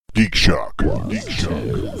Geek Shock. Geek Shock.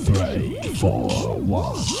 2, 3, 4,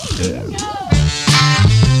 1, 2.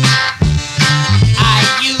 I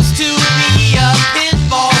used to be a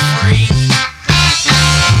pinball freak.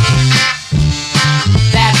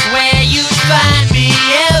 That's where you find me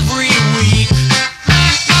every week.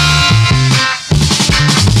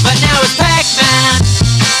 But now it's Pac-Man.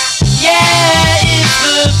 Yeah, it's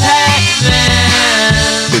the Pac-Man.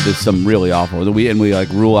 There's some really awful. We like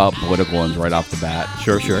rule out political ones right off the bat.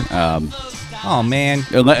 Sure. Oh man,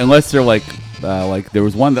 Unless they're like there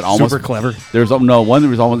was one that almost Super clever. There's no one that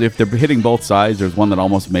was almost, if they're hitting both sides, there's one that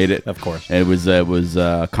almost made it. Of course. And it was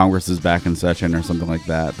Congress is back in session or something like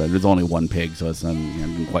that. But there's only one pig, so it's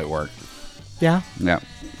didn't quite work. Yeah. Yeah.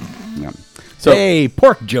 So Hey,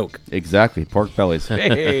 pork joke. exactly, pork bellies.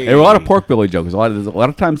 There are a lot of pork belly jokes. There's a lot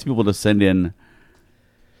of times people just send in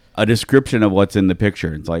a description of what's in the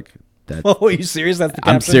picture. It's like that. Oh, are you serious? That's the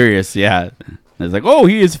caption? I'm serious. Yeah. It's like, oh,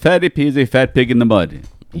 he is fat. He is a fat pig in the mud.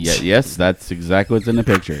 Yeah, yes, that's exactly what's in the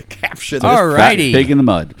picture. Caption. All Fat righty. pig in the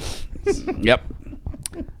mud. Yep.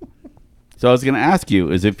 So I was going to ask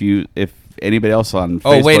you is if anybody else on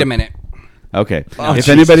Facebook. Oh, wait a minute. Okay. Oh, if Jesus.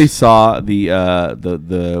 anybody saw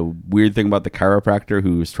the weird thing about the chiropractor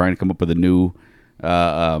who was trying to come up with a new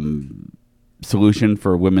solution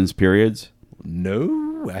for women's periods,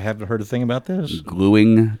 No, I haven't heard a thing about this.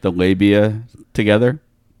 gluing the labia together.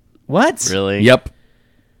 What? Really? Yep.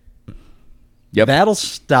 That'll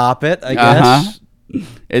stop it, I Uh-huh. guess.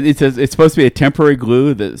 It says it's supposed to be a temporary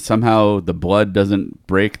glue that somehow the blood doesn't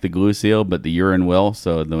break the glue seal, but the urine will.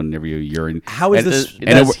 So whenever you urine, How is And this?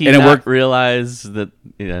 does he and it not worked- realize that?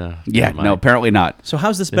 Yeah. yeah, never mind. no, apparently not. So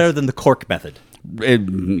how's this better than the cork method?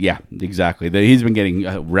 Yeah, exactly. He's been getting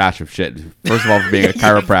a rash of shit. First of all, for being a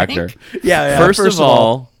chiropractor, Yeah. First of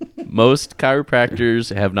all, most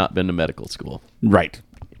chiropractors have not been to medical school. right?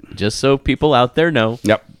 Just so people out there know.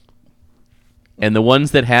 Yep. And the ones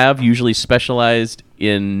that have usually specialized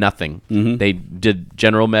in nothing. Mm-hmm. They did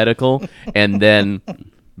general medical, and then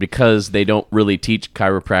because they don't really teach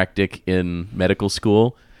chiropractic in medical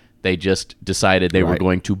school, they just decided they were Right.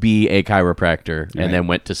 going to be a chiropractor, Right. and then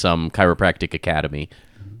went to some chiropractic academy,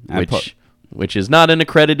 I which is not an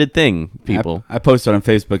accredited thing, people. I posted on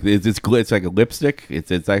Facebook. It's like a lipstick.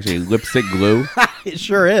 It's actually lipstick glue. It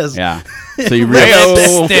sure is. Yeah. So you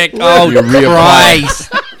Lipstick. Oh, You reapply. Christ.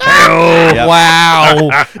 Yep. Wow.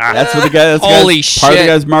 That's what the guy. That's Holy part of the shit.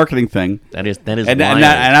 guy's marketing thing. That is And wild.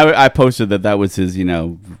 I posted that was his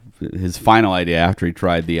his final idea after he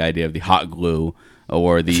tried the idea of the hot glue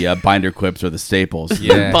or the binder clips or the staples.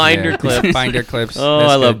 Binder clips. Binder clips. Oh,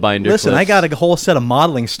 That's I love good. binder Listen, clips. I got a whole set of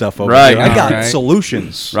modeling stuff over Right. here. I got All right.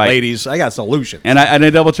 solutions, Right. ladies. I got solutions. And I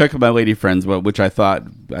double checked with my lady friends, which I thought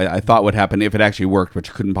would happen if it actually worked,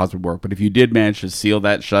 which couldn't possibly work. But if you did manage to seal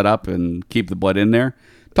that shut up and keep the blood in there,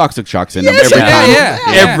 toxic shock's in them every yeah, time. yeah.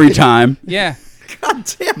 Every time. Yeah. God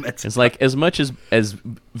damn it. It's like as much as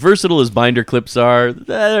versatile as binder clips are,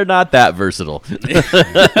 they're not that versatile.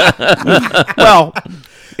 Well,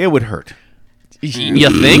 it would hurt. You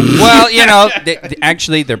think? Well,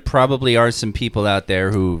 actually, there probably are some people out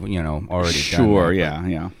there who, already Sure, done that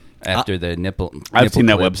yeah. after the nipple. I've nipple seen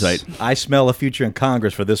that clips. website. I smell a future in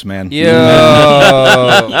Congress for this man. Yo,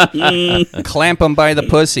 clamp him by the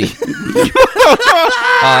pussy.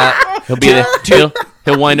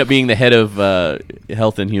 He'll wind up being the head of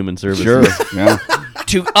Health and Human Services. Sure, yeah.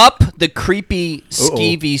 To up the creepy,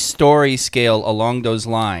 skeevy story scale along those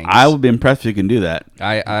lines, I would be impressed if you can do that.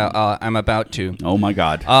 I'm about to. Oh, my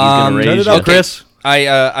God. gonna raise Turn it you. up, Chris.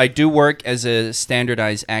 I do work as a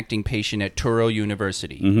standardized acting patient at Touro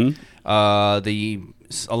University. Mm-hmm.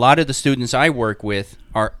 A lot of the students I work with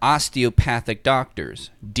are osteopathic doctors,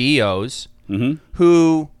 DOs,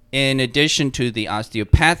 who, in addition to the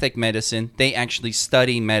osteopathic medicine, they actually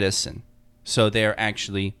study medicine. So they're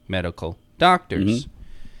actually medical doctors.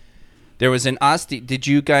 There was an Did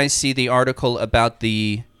you guys see the article about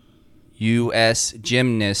the U.S.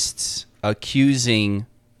 gymnasts accusing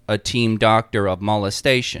a team doctor of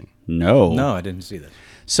molestation? No. No, I didn't see that.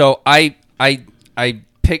 So I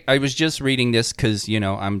was just reading this because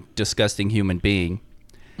I'm a disgusting human being,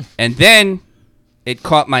 and then it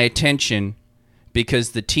caught my attention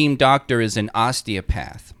because the team doctor is an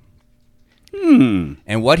osteopath,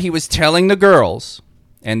 and what he was telling the girls,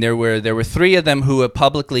 and there were 3 of them who have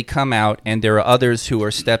publicly come out, and there are others who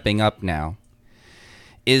are stepping up now,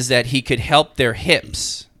 is that he could help their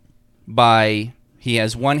hips by he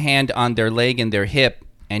has one hand on their leg and their hip,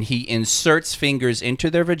 and he inserts fingers into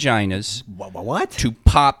their vaginas What? to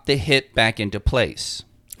pop the hip back into place.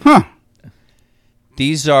 Huh.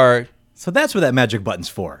 These are So that's what that magic button's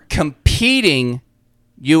for. competing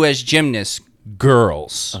U.S. gymnasts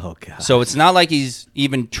girls. Oh, God. So it's not like he's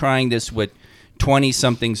even trying this with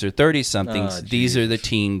 20-somethings or 30-somethings. Oh, These are the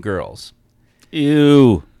teen girls.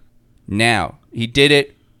 Ew. Now, he did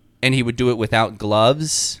it, and he would do it without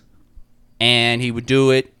gloves, and he would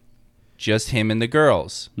do it just him and the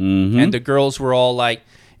girls. Mm-hmm. And the girls were all like,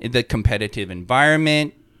 in the competitive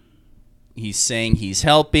environment, he's saying he's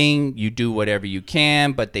helping, you do whatever you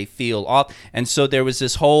can, but they feel off. And so there was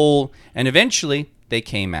this whole, and eventually they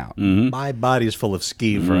came out. My body's full of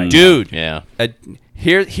skeeve right now. Dude, Yeah.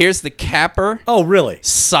 here's the capper. Oh, really?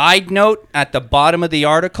 Side note at the bottom of the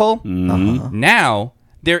article. Mm-hmm. Now,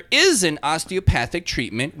 there is an osteopathic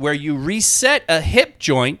treatment where you reset a hip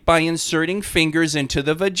joint by inserting fingers into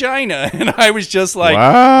the vagina. And I was just like,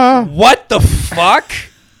 Wow. what the fuck?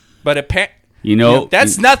 But apparently, You know,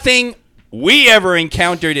 that's nothing we ever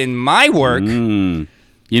encountered in my work. you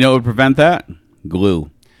know what would prevent that?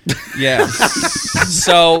 Glue. Yeah.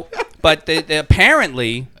 So, but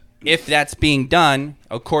apparently, if that's being done,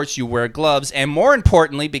 of course you wear gloves. And more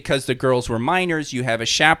importantly, because the girls were minors, you have a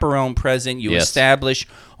chaperone present. You Yes. establish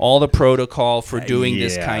all the protocol for doing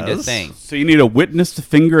this kind of Yes. thing. So you need a witness to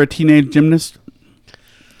finger a teenage gymnast?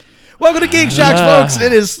 Welcome to Geek Shocks, folks.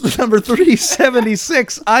 It is number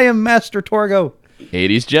 376. I am Master Torgo.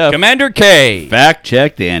 80s Jeff. Commander K. Fact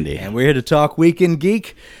checked, Andy. And we're here to talk Weekend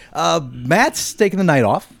Geek. Matt's taking the night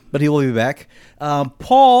off, but he will be back.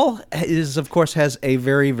 Paul of course, has a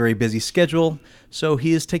very, very busy schedule, so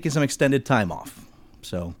he is taking some extended time off.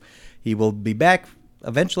 So he will be back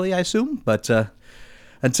eventually, I assume. But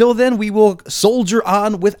until then, we will soldier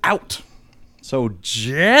on without. So,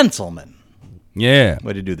 gentlemen, Yeah.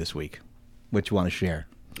 what did you do this week? What you want to share?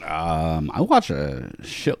 I watch a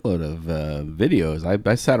shitload of videos.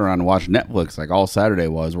 I sat around and watched Netflix like all Saturday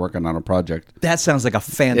while I was working on a project. That sounds like a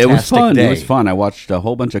fantastic It was fun. day. It was fun. I watched a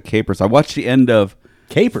whole bunch of capers. I watched the end of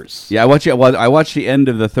Capers. I watched the end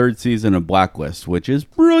of the third season of Blacklist, which is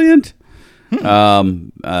brilliant.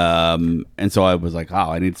 And so I was like,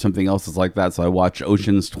 I need something else that's like that. So I watched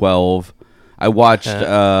Ocean's 12. I watched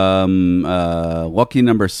Lucky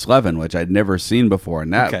Number 11, which I'd never seen before,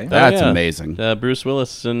 and Okay. that's Oh, yeah. amazing. Bruce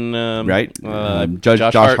Willis and Right? Josh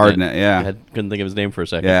Josh Hartnett, yeah. I couldn't think of his name for a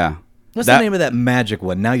second. Yeah. What's the name of that magic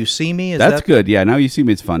one? Now You See Me? Is That's that good. Yeah, Now You See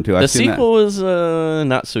Me, it's fun too. The I've seen that. sequel was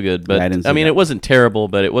not so good, but Yeah, I didn't see I mean, that. it wasn't terrible,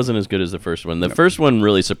 but it wasn't as good as the first one. The first one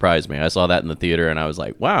really surprised me. I saw that in the theater, and I was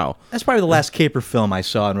like, "Wow!" That's probably the last caper film I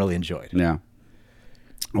saw and really enjoyed. Yeah,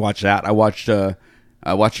 I watched that. I watched the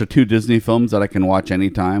two Disney films that I can watch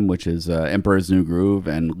anytime, which is Emperor's New Groove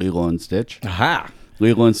and Lilo and Stitch. Aha.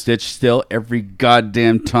 Lilo and Stitch still every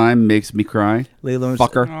goddamn time makes me cry. Lilo and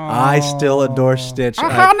Fucker. I still adore Stitch.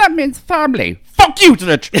 that means family. Fuck you,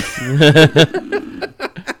 Stitch.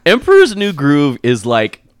 Emperor's New Groove is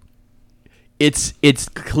like it's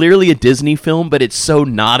clearly a Disney film, but it's so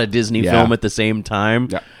not a Disney Yeah. film at the same time.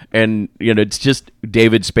 Yeah. And it's just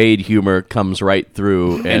David Spade humor comes right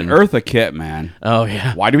through. And And Eartha Kitt, man. oh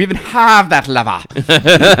yeah, Why do we even have that lover?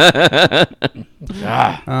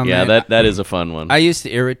 that is a fun one. I used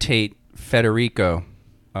to irritate Federico,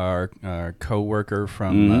 our co-worker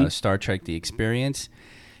from Star Trek The Experience,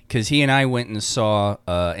 because he and I went and saw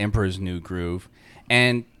Emperor's New Groove,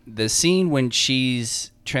 and the scene when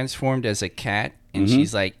she's transformed as a cat and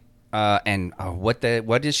she's like, what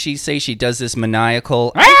does she say? She does this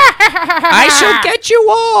maniacal, I shall get you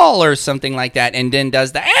all, or something like that, and then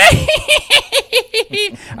does the.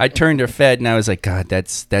 I turned to Fed and I was like, God,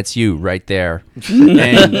 that's you right there.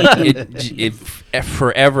 And it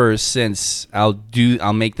forever since I'll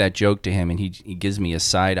make that joke to him, and he gives me a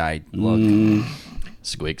side-eyed look.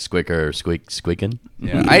 Squeak, squicker, squeaking.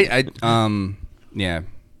 Yeah, yeah.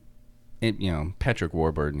 Patrick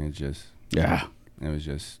Warburton is just. Yeah. It was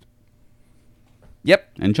just.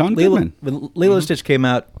 Yep. And John Lilo, Goodman. when Lilo and Stitch came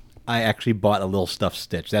out, I actually bought a little stuffed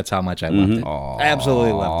Stitch. That's how much I loved it.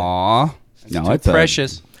 Absolutely loved Aw. No, it's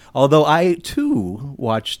Precious. it. Although I, too,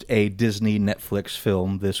 watched a Disney Netflix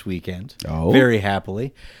film this weekend. Oh. Very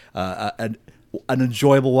happily. An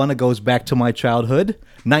enjoyable one. It goes back to my childhood.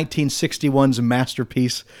 1961's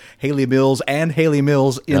masterpiece, Haley Mills and Haley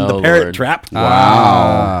Mills in Oh, The Parrot Lord. Trap.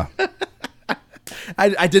 Wow.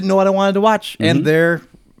 I didn't know what I wanted to watch, and there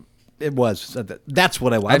it was. That's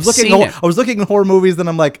what I wanted. I've seen it. I was looking at horror movies, then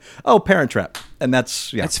I'm like, oh, Parent Trap, and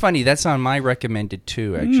that's It's funny. That's on my recommended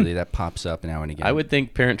too. Actually, that pops up now and again. I would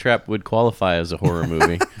think Parent Trap would qualify as a horror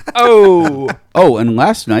movie. Oh, And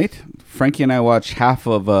last night, Frankie and I watched half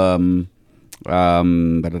of the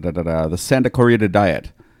Santa Clarita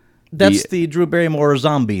Diet. That's the Drew Barrymore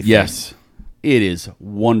zombie thing. Yes. It is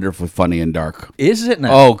wonderfully funny and dark. Is it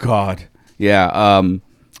now? Oh, God. Yeah.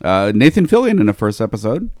 Nathan Fillion in the first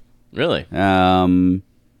episode. Really? I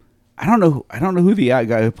don't know who the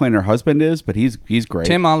guy who playing her husband is, but he's great.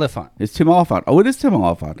 Tim Oliphant. It's Tim Oliphant. Oh, it is Tim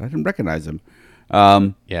Oliphant. I didn't recognize him.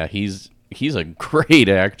 Yeah, he's a great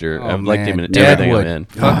actor. Oh, I've liked him man. in everything Deadwood. I'm in.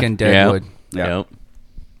 Fucking Deadwood. Yeah. Yep.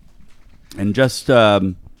 And just I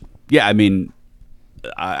mean,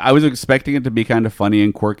 I was expecting it to be kind of funny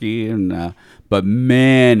and quirky, and but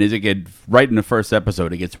man, is it get right in the first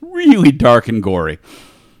episode? It gets really dark and gory.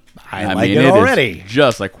 I like it already. Is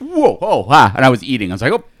just like whoa, oh, ah, and I was eating. I was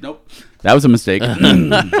like, oh, nope, that was a mistake.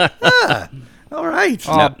 All right.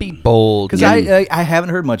 Oh, be bold. Because I haven't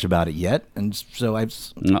heard much about it yet, and so I've.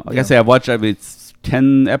 No, like I say, I've watched. I mean, it's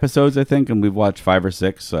 10 episodes, I think, and we've watched 5 or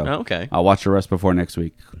 6. So Okay. I'll watch the rest before next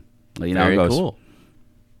week. Let you know how Very it goes. cool.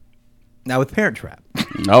 Now with Parent Trap.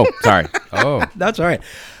 Oh, sorry. Oh. That's all right.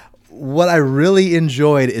 What I really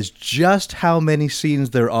enjoyed is just how many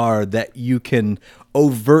scenes there are that you can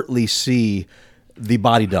overtly see the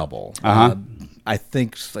body double. Uh-huh. I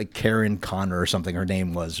think it's like Karen Connor or something her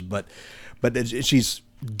name was, but she's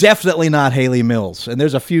definitely not Haley Mills. And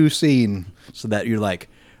there's a few scenes so that you're like,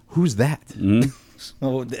 who's that?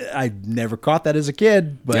 So I never caught that as a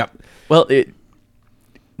kid, but Yep. Well,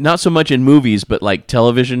 not so much in movies, but like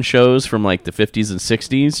television shows from like the 50s and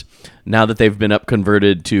 60s. Now that they've been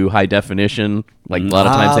converted to high definition, like a lot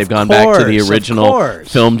of times Of they've gone back to the course, of original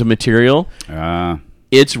course. filmed material.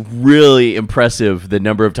 It's really impressive the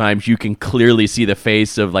number of times you can clearly see the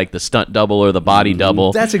face of like the stunt double or the body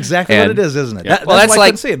double. that's exactly what And- it is, isn't it? Yeah. That- Well, that's that's why I like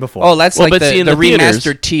couldn't see it before. Oh, that's Well, like but see, in the the theaters-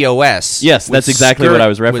 remastered TOS. Yes, with that's exactly what I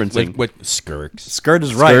was Skirk- referencing. With Skirks. Skirt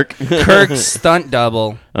is right. Kirk's stunt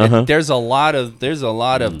double. There's a lot of.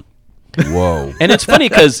 Whoa. And it's funny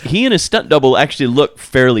because he and his stunt double actually look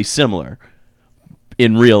fairly similar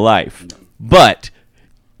in real life. But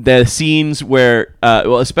the scenes where,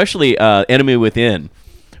 especially Enemy Within,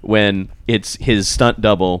 when it's his stunt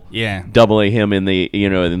double Yeah. doubling him in the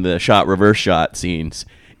reverse shot scenes,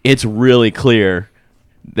 it's really clear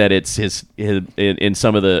that it's his in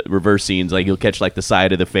some of the reverse scenes, like you'll catch like the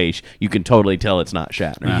side of the face. You can totally tell it's not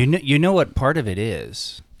Shatner. You know what part of it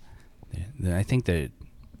is? I think the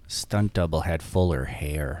stunt double had fuller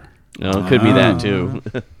hair. No, it could be that too.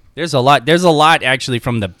 There's a lot actually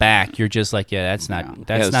from the back. You're just like, yeah, that's not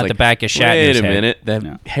Yeah, it's not like, the back of Shatner's Wait a head. minit,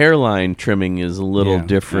 that hairline trimming is a little Yeah.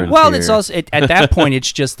 different. Well, here. it's also at that point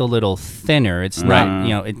it's just a little thinner. It's not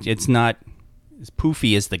it's not as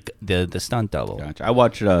poofy as the stunt double. Gotcha. I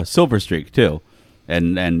watched Silver Streak too,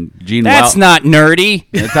 and Gene. That's not nerdy.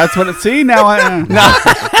 That's what it's. See now.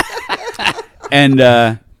 And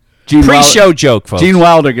Gene Pre-show joke, folks. Gene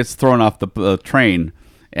Wilder gets thrown off the train,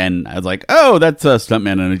 and I was like, "Oh, that's a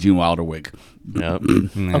stuntman in a Gene Wilder wig." Yep.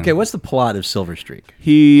 Okay, what's the plot of Silver Streak?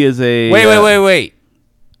 He is a Wait.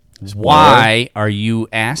 Why are you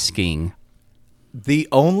asking? The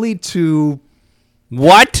only two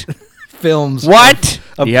What? films What?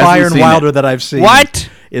 of He hasn't Byron seen Wilder it. that I've seen What?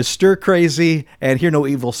 is Stir Crazy and Hear No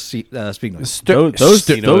Evil Speak No Evil.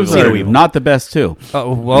 Those are Evil. not the best too.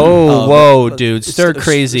 Oh, whoa, but- dude! Stir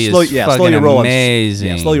Crazy slow, is yeah, fucking slow your roll on- amazing.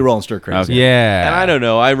 Yeah, slow your roll and Stir Crazy. Okay. Yeah, And I don't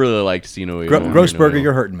know. I really liked See No Evil. Grossberger,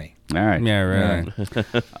 you're hurting me. All right. Yeah,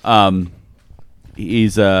 right.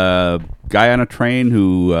 He's a guy on a train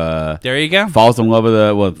who There you go. falls in love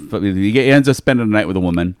with he ends up spending the night with a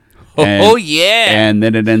woman. Oh, yeah. And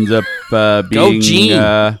then it ends up being Gene.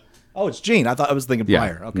 Oh, it's Gene. I thought I was thinking yeah.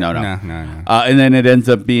 Pryor. Okay. No. No. And then it ends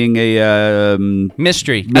up being a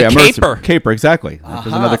Mystery. yeah, A mercy- caper. Caper, exactly. There's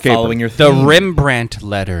another caper. Following your The theme. Rembrandt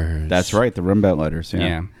letters. That's right, the Rembrandt letters. Yeah.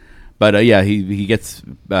 Yeah. But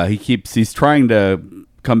he's trying to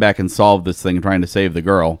come back and solve this thing, trying to save the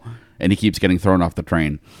girl, and he keeps getting thrown off the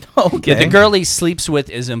train. Okay. Yeah, the girl he sleeps with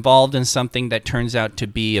is involved in something that turns out to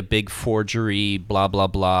be a big forgery, blah, blah,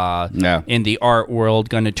 blah. Yeah. In the art world,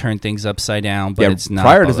 going to turn things upside down, but it's not.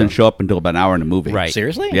 Pryor doesn't show up until about an hour in the movie. Right.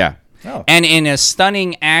 Seriously? Yeah. Oh. And in a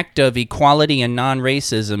stunning act of equality and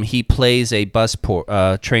non-racism, he plays a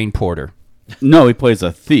train porter. No, he plays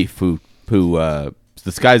a thief who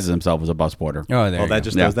disguises himself as a bus porter. Oh, there Oh, you that go.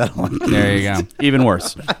 just Yeah. throws that on. There you go. Even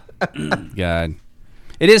worse. God.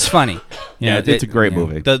 It is funny. Yeah, it's a great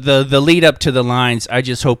movie. The lead up to the lines, I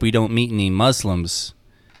just hope we don't meet any Muslims.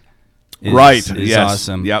 Is Yes.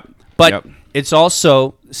 awesome. Yep. But Yep. it's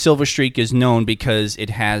also, Silver Streak is known because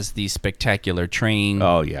it has the spectacular train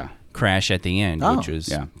Oh yeah. crash at the end, Oh. which was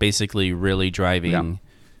Yeah. basically really driving. Yeah.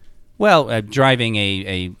 Well, driving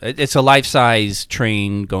it's a life-size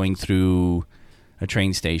train going through a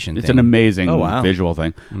train station. It's thing. an amazing Oh, wow. visual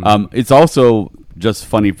thing. It's also just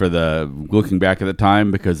funny for looking back at the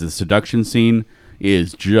time because the seduction scene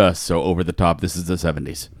is just so over the top. This is the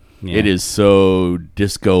 70s. Yeah. It is so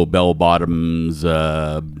disco bell bottoms,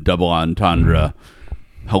 double entendre,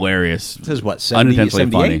 hilarious. This is what, 70,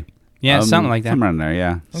 unintentionally 78? funny. Yeah, something like that. Somewhere in there,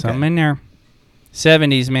 yeah. Something in there.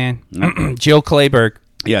 70s, man. Jill Clayburgh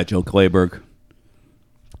Yeah, Joe Clayburgh.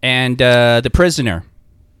 and The Prisoner.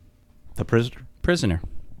 The Prisoner. Prisoner.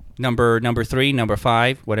 Number 3, number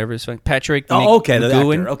 5, whatever it's Patrick. Oh, okay, the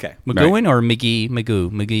McGowan. actor, okay. McGowan or McGee?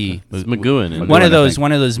 It's McGowan. One McGowan, of those. I think.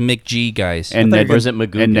 One of those McG guys. And Ned, Or is it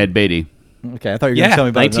McGoogan? and Ned Beatty. Okay, I thought you were Yeah, going to tell me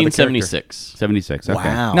about another 1976. 76. Okay.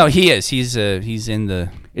 character. Wow. No, he is. He's in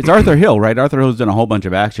the. It's Arthur Hill, right? Arthur Hill's done a whole bunch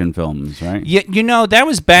of action films, right? Yeah, that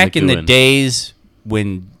was back in the McGowan. days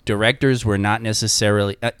when directors were not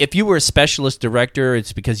necessarily. If you were a specialist director,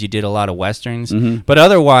 it's because you did a lot of westerns. But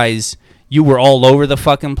otherwise, you were all over the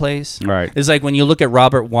fucking place. Right. It's like when you look at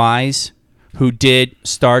Robert Wise, who did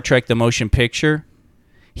Star Trek: The Motion Picture.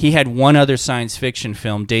 He had one other science fiction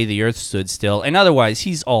film, Day the Earth Stood Still, and otherwise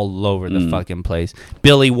he's all over the fucking place.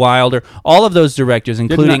 Billy Wilder, all of those directors,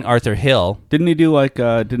 including Arthur Hill. Didn't he do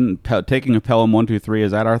Taking a Pelham 1, 2, 3?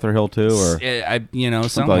 Is that Arthur Hill too? Or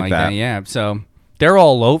Something like that. Yeah. So they're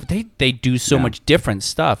all over. They do so much different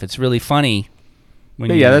stuff. It's really funny.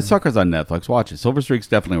 When yeah, that sucker's on Netflix. Watch it. Silver Streak's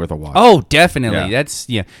definitely worth a watch. Oh, definitely.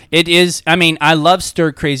 Yeah. It is. I mean, I love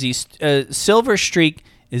Stir Crazy. Silver Streak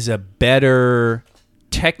is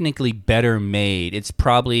technically better made.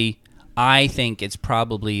 I think it's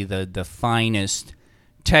probably the finest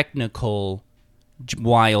technical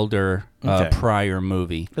Wilder prior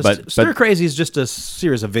movie. But Stir Crazy is just a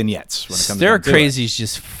series of vignettes. When it comes Stir down to it. Crazy is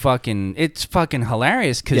just fucking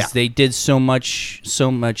hilarious because they did so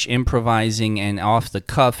much improvising and off the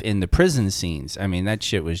cuff in the prison scenes. I mean, that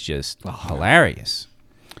shit was just hilarious.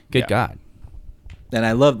 Good God. And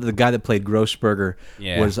I love the guy that played Grossberger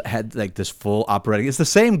had like this full operatic. It's the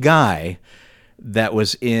same guy that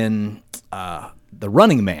was in The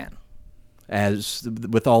Running Man,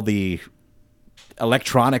 with all the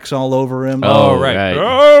electronics all over him. Oh, right.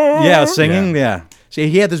 Yeah, singing. Yeah. See,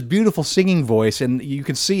 he had this beautiful singing voice, and you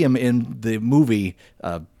can see him in the movie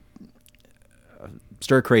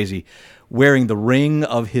Stir Crazy wearing the ring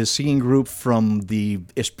of his singing group from the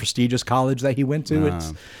prestigious college that he went to.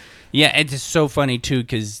 Yeah, and it's so funny, too,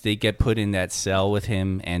 because they get put in that cell with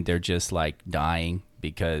him, and they're just, like, dying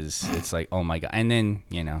because it's like, oh, my God. And then,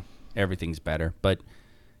 everything's better. But,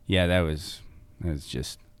 yeah, that was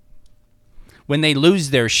just... When they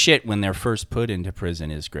lose their shit when they're first put into prison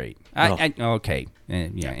is great. Okay.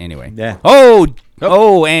 Anyway. Yeah.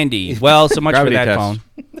 Oh, Andy. Well, so much for Gravity that test.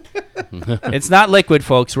 phone. It's not liquid,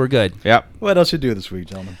 folks. We're good. Yep. What else you do this week,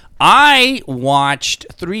 gentlemen? I watched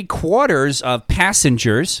 3/4 of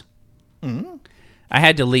Passengers. I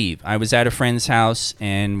had to leave. I was at a friend's house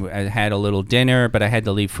and I had a little dinner, but I had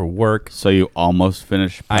to leave for work. So you almost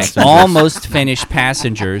finished. I Passengers? almost finished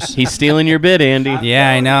Passengers. He's stealing your bid, Andy. Yeah,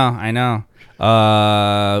 I know.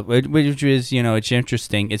 Which is, it's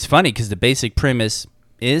interesting. It's funny because the basic premise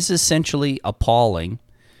is essentially appalling,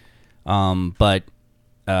 but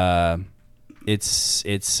it's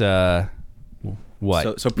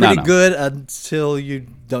what? So pretty No. good until you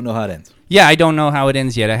don't know how it ends. Yeah, I don't know how it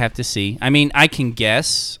ends yet. I have to see. I mean, I can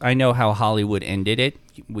guess. I know how Hollywood ended it.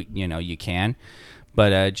 You can,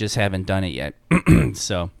 but just haven't done it yet.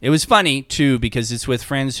 So it was funny too because it's with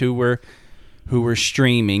friends who were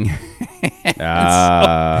streaming.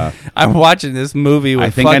 I'm watching this movie with I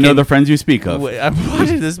think I know the friends you speak of. I'm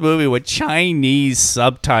watching this movie with Chinese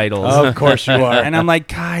subtitles. Of course you are. And I'm like,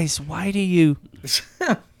 guys, why do you...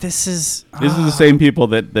 This is the same people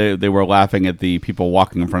that they were laughing at the people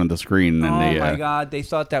walking in front of the screen. And oh my God, they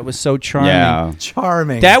thought that was so charming. Yeah.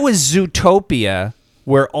 Charming. That was Zootopia,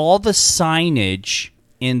 where all the signage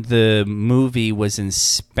in the movie was in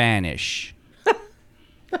Spanish.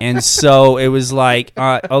 And so it was like,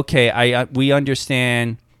 okay, we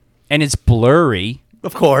understand, and it's blurry.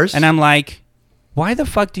 Of course. And I'm like, why the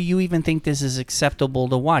fuck do you even think this is acceptable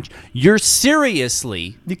to watch? You're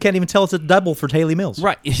seriously... You can't even tell it's a double for Haley Mills.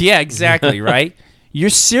 Right. Yeah, exactly, right? You're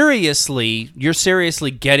seriously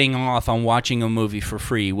getting off on watching a movie for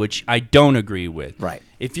free, which I don't agree with. Right.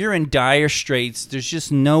 If you're in dire straits, there's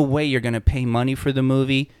just no way you're going to pay money for the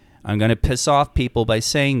movie. I'm going to piss off people by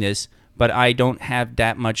saying this, but I don't have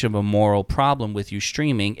that much of a moral problem with you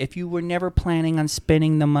streaming if you were never planning on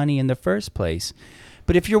spending the money in the first place.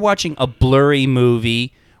 But if you're watching a blurry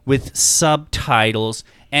movie with subtitles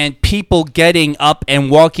and people getting up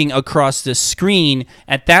and walking across the screen,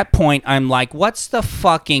 at that point, I'm like, what's the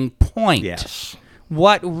fucking point? Yes.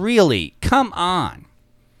 What really? Come on.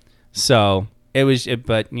 So it was,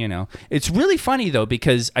 but it's really funny though,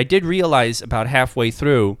 because I did realize about halfway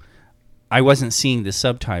through, I wasn't seeing the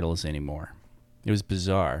subtitles anymore. It was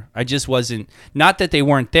bizarre. I just wasn't. Not that they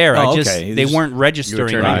weren't there. Oh, I just okay. they weren't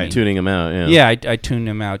registering. Tuning them out. Yeah. Yeah, I tuned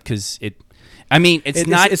them out because it. I mean, it's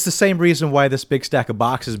not. It's the same reason why this big stack of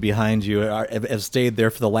boxes behind you have stayed there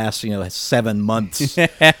for the last 7 months.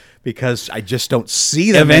 Because I just don't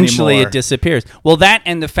see them Eventually, anymore. it disappears. Well, that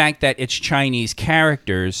and the fact that it's Chinese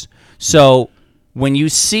characters. So when you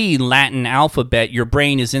see Latin alphabet, your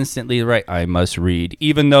brain is instantly right. I must read,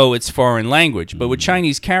 even though it's foreign language. But with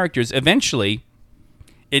Chinese characters, eventually,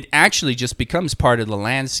 it actually just becomes part of the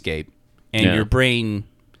landscape, and Yeah. your brain.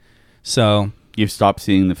 So You've stopped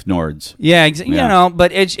seeing the Fnords. yeah, Yeah. you know,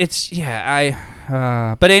 but it's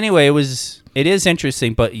yeah. But anyway, it is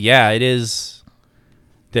interesting. But yeah, it is.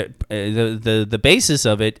 The basis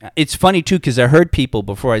of it, it's funny too because I heard people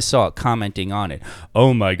before I saw it commenting on it.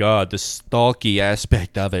 Oh my God, the stalky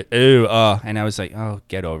aspect of it. Ooh, and I was like, oh,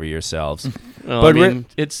 get over yourselves. Well, But I mean,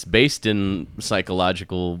 it's based in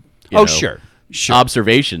psychological. Sure.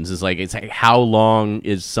 Observations is like it's like how long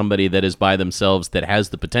is somebody that is by themselves that has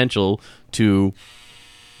the potential to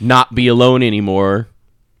not be alone anymore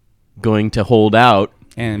going to hold out.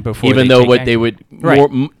 And before Even they though take what they action. would,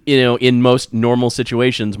 Right. in most normal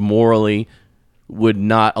situations, morally would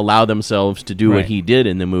not allow themselves to do what Right. he did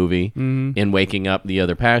in the movie in waking up the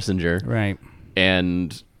other passenger. Right.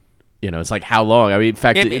 And, it's like how long? I mean, in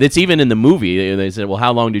fact, It- it's even in the movie. They said, well,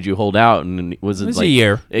 how long did you hold out? And was it was like a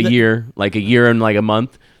year. A year, like a year and like a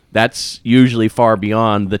month? That's usually far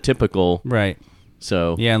beyond the typical. Right.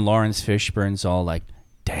 So, Yeah, and Lawrence Fishburne's all like,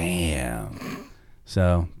 damn.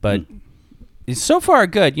 So, but it's so far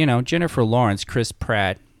good. Jennifer Lawrence, Chris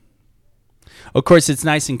Pratt. Of course, it's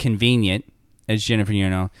nice and convenient as Jennifer,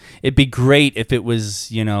 It'd be great if it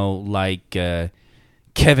was, like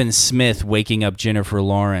Kevin Smith waking up Jennifer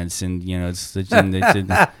Lawrence and,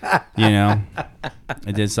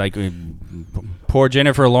 it's like poor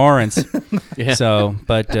Jennifer Lawrence. Yeah. So,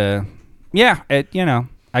 but, yeah,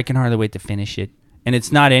 I can hardly wait to finish it. And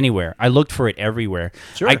it's not anywhere. I looked for it everywhere.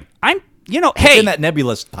 Sure. I'm hey, in that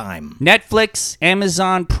nebulous time. Netflix,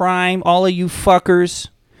 Amazon Prime, all of you fuckers,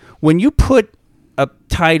 when you put a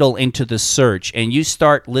title into the search and you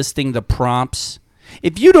start listing the prompts,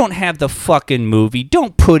 if you don't have the fucking movie,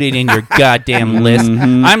 don't put it in your goddamn list.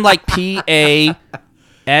 I'm like PASS.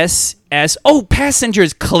 Oh,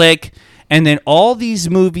 passengers, click. And then all these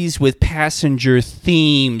movies with passenger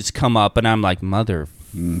themes come up, and I'm like,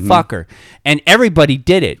 motherfucker. And everybody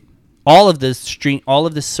did it. All of the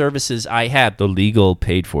services I have, the legal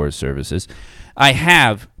paid for services, I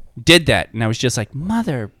have, did that. And I was just like, They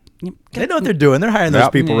know what they're doing. They're hiring those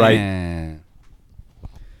people, right? yeah.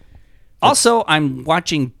 Also, I'm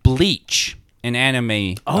watching Bleach, an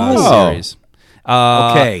anime series.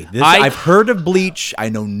 Okay, I- I've heard of Bleach. I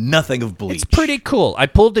know nothing of Bleach. It's pretty cool. I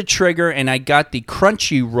pulled the trigger and I got the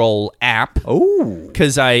Crunchyroll app. Oh,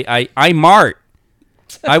 Because I mart.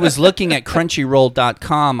 I was looking at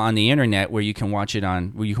Crunchyroll.com on the internet where you can watch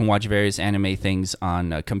various anime things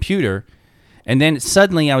on a computer, and then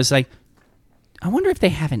suddenly I was like, I wonder if they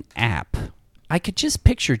have an app. I could just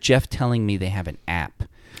picture Jeff telling me they have an app.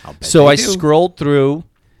 So I scrolled through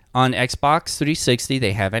on Xbox 360.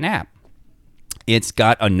 They have an app. It's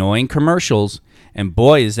got annoying commercials, and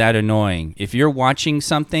boy, is that annoying! If you're watching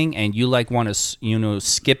something and you want to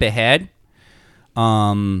skip ahead.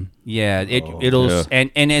 It'll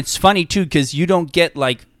and it's funny too because you don't get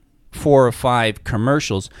like 4 or 5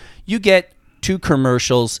 commercials. You get 2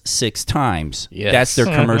 commercials 6 times. Yes. That's their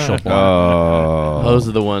commercial block. those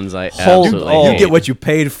are the ones I Hold- absolutely oh. you hate. get what you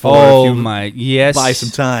paid for. Oh if you my yes! buy some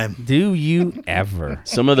time. Do you ever?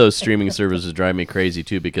 Some of those streaming services drive me crazy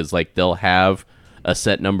too because like they'll have a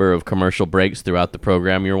set number of commercial breaks throughout the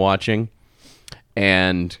program you're watching,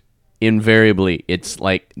 and invariably it's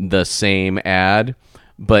like the same ad,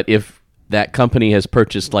 but if that company has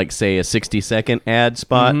purchased like say a 60-second ad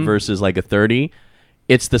spot versus like a 30,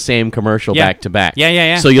 it's the same commercial Yeah. back to back.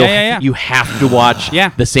 Yeah. So Yeah. you have to watch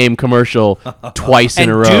Yeah. the same commercial twice in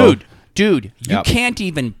And a row. dude, you Yep. can't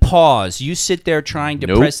even pause. You sit there trying to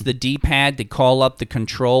Nope. press the D-pad to call up the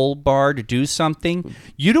control bar to do something.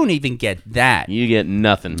 You don't even get that. You get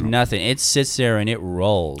nothing. Nothing. It sits there and it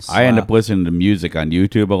rolls. I end up listening to music on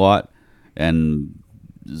YouTube a lot, and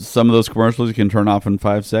some of those commercials you can turn off in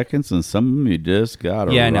 5 seconds, and some of them you just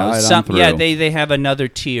gotta Yeah, no. ride on through. They have another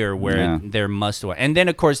tier where Yeah. they're must watch. And then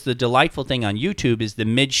of course the delightful thing on YouTube is the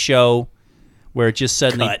mid-show where it just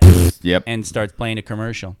suddenly Yep. and starts playing a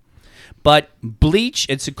commercial. But Bleach,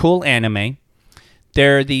 it's a cool anime.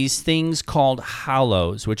 There are these things called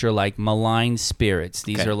hollows, which are like malign spirits.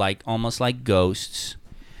 These are like almost like ghosts.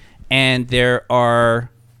 And there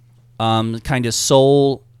are kind of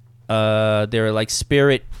soul, they're like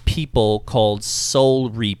spirit people called Soul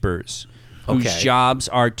Reapers, whose Okay. jobs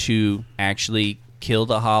are to actually kill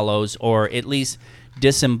the Hollows, or at least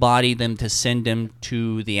disembody them to send them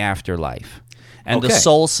to the afterlife. And the Okay.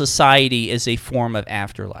 Soul Society is a form of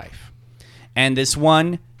afterlife. And this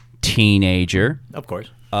one teenager,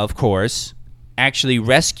 Of course, actually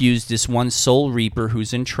rescues this one Soul Reaper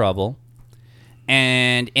who's in trouble.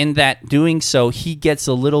 And in that doing so, he gets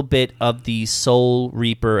a little bit of the Soul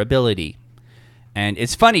Reaper ability. And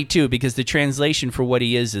it's funny, too, because the translation for what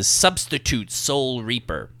he is substitute Soul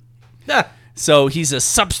Reaper. So he's a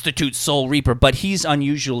substitute Soul Reaper, but he's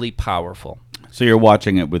unusually powerful. So you're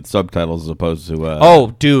watching it with subtitles as opposed to.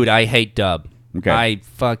 Oh, dude, I hate dub. Okay. I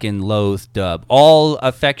fucking loathe dub. All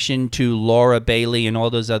affection to Laura Bailey and all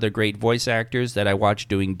those other great voice actors that I watch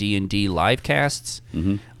doing D&D live casts.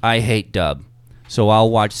 I hate dub. So I'll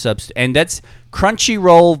watch subs. And that's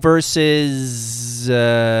Crunchyroll versus...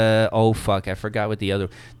 oh, fuck. I forgot what the other...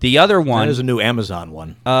 The other one... There's a new Amazon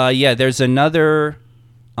one. yeah, there's another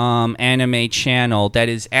anime channel that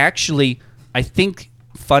is actually, I think,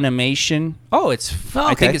 Funimation. Oh, I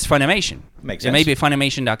okay. think it's Funimation. Makes It sense. may be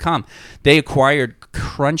Funimation.com. They acquired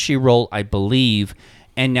Crunchyroll, I believe,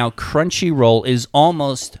 and now Crunchyroll is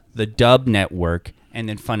almost the dub network, and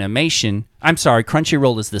then Funimation... I'm sorry,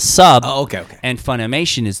 Crunchyroll is the sub, Oh, okay. and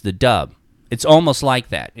Funimation is the dub. It's almost like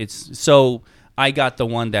that. So I got the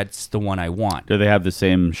one that's the one I want. Do they have the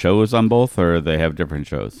same shows on both, or they have different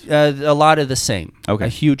shows? A lot of the same. Okay. A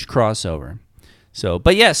huge crossover. So,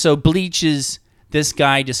 but yeah, so Bleach is this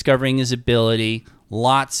guy discovering his ability,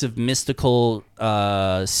 lots of mystical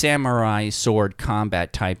samurai sword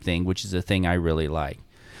combat type thing, which is a thing I really like.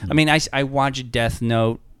 I mean, I watched Death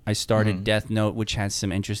Note. I started Death Note, which has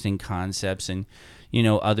some interesting concepts and,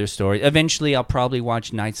 other stories. Eventually, I'll probably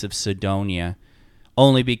watch Knights of Sidonia,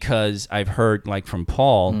 only because I've heard, like from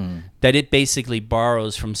Paul, that it basically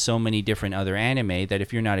borrows from so many different other anime that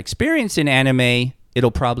if you're not experienced in anime, it'll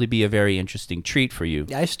probably be a very interesting treat for you.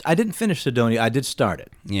 Yeah, I didn't finish Sidonia. I did start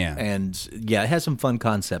it. Yeah. And yeah, it has some fun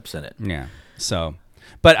concepts in it. Yeah. So,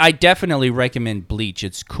 but I definitely recommend Bleach.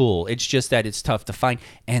 It's cool. It's just that it's tough to find,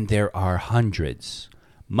 and there are hundreds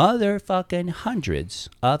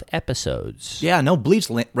of episodes. Yeah, no, Bleach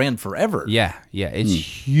ran forever. Yeah, it's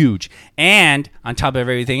huge. And on top of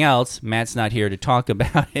everything else, Matt's not here to talk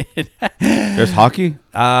about it. There's hockey?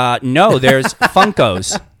 No, there's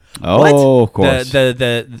Funkos. Oh, of course.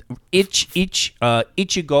 The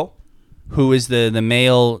Ichigo, who is the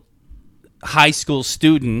male high school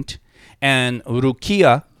student, and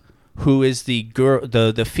Rukia, who is the girl,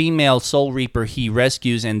 the female Soul Reaper he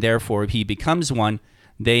rescues, and therefore he becomes one.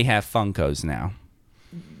 They have Funkos now.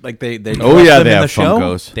 Like they Oh, yeah, them they in have the show?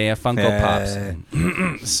 Funkos. They have Funko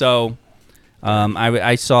Pops. So,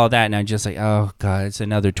 I saw that and I just like, oh god, it's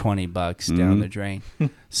another $20 down the drain.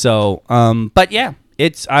 So, but yeah,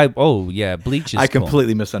 Bleach is I cool.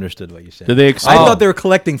 completely misunderstood what you said. Do they I thought they were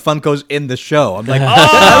collecting Funkos in the show. I'm like,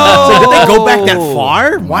 so did they go back that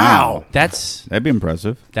far? Wow. That'd be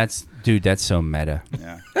impressive. That's so meta.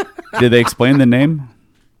 Did they explain the name?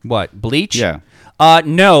 What, Bleach? Yeah.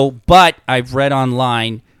 No, but I've read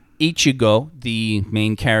online, Ichigo, the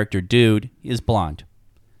main character dude, is blonde.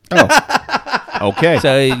 Oh. Okay.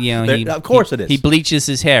 So, he, of course it is. He bleaches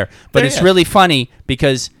his hair. But it's Yeah. really funny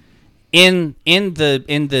because in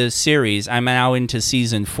the series, I'm now into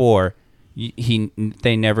season 4.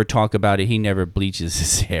 They never talk about it. He never bleaches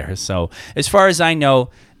his hair. So, as far as I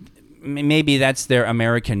know, maybe that's their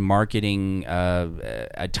American marketing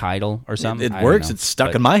a title or something. It I don't works. know. It's stuck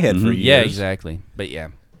But- in my head for years. Yeah, exactly. But yeah,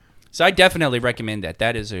 so I definitely recommend that.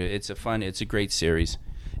 It's a great series.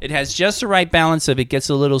 It has just the right balance of it gets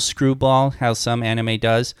a little screwball, how some anime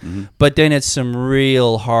does, but then it's some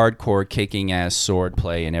real hardcore kicking ass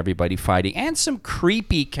swordplay and everybody fighting and some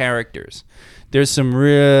creepy characters. There's some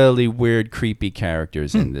really weird, creepy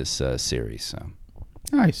characters in this series. So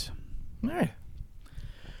Nice. All right.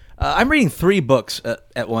 I'm reading 3 books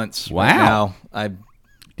at once. Wow. Right now.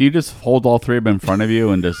 Do you just hold all 3 of them in front of you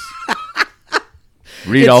and just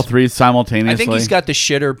read all 3 simultaneously? I think he's got the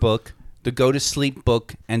shitter book, the go to sleep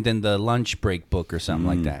book, and then the lunch break book or something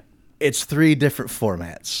like that. It's 3 different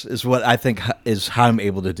formats is what I think is how I'm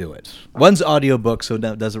able to do it. One's audiobook, so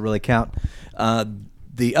that doesn't really count.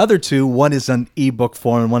 The other 2, one is an ebook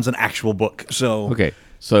form and one's an actual book. So Okay.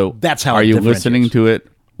 So That's how are it you differentiates. listening to it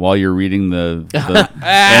while you're reading the and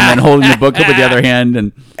then holding the book up with the other hand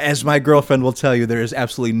and as my girlfriend will tell you, there is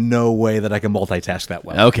absolutely no way that I can multitask that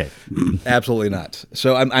well. okay. Absolutely not.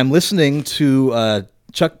 So I'm listening to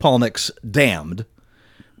Chuck Palahniuk's Damned,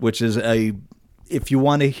 which is if you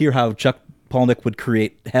want to hear how Chuck Palahniuk would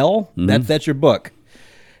create hell, that's your book,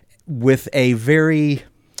 with a very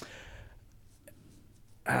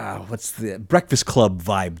what's the Breakfast Club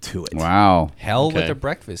vibe to it. Wow. Hell with Okay. a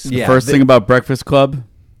breakfast. Yeah. First they- thing about Breakfast Club,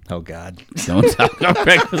 Oh God. don't talk about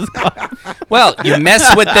Breakfast Club. Well, you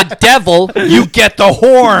mess with the devil, you get the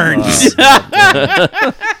horns.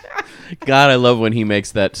 God, I love when he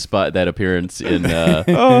makes that appearance in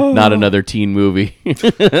Not Another Teen Movie.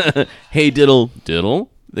 Hey, Diddle,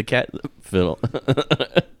 the cat fiddle.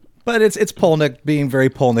 But it's Polnick being very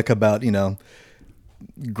Polnick about,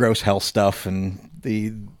 gross hell stuff, and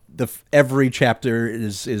the every chapter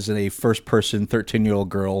is in a first person 13-year-old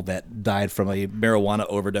girl that died from a marijuana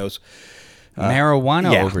overdose.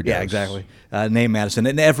 Marijuana yeah, overdose. Yeah, exactly. Named Madison.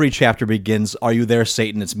 And every chapter begins, "Are you there,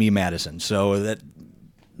 Satan? It's me, Madison." So that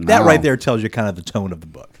Wow. right there tells you kind of the tone of the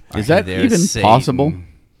book. Is that There's even Satan. possible?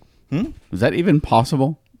 Is that even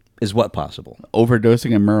possible? Is what possible?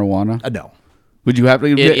 Overdosing in marijuana? No. Would you have to?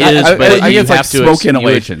 It is, but I you guess like have to smoke you would-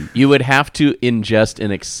 inhalation. You would have to ingest an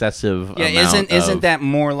excessive Yeah, amount isn't of- that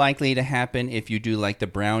more likely to happen if you do like the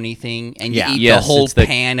brownie thing and you Yeah. eat Yes, the whole it's the-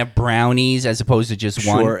 pan of brownies as opposed to just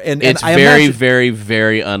Sure. one? And It's I very, imagine, very,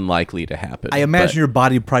 very unlikely to happen. I imagine but your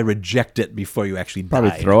body would probably reject it before you actually Probably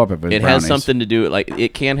die. throw up if it has brownies. something to do. Like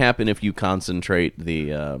it can happen if you concentrate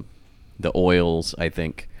the oils. I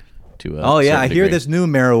think. To a Oh yeah, certain I hear degree. this new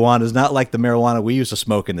marijuana is not like the marijuana we used to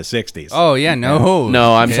smoke in the 60s. Oh yeah, no.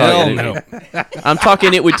 No, I'm Hell talking. no. I'm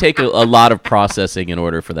talking. It would take a lot of processing in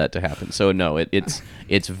order for that to happen. So no, it's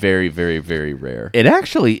very, very, very rare. It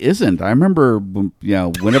actually isn't. I remember,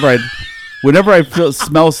 whenever I'd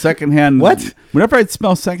smell secondhand. What? Whenever I'd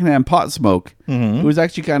smell secondhand pot smoke, it was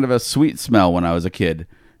actually kind of a sweet smell when I was a kid.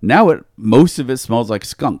 Now most of it smells like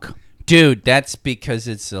skunk. Dude, that's because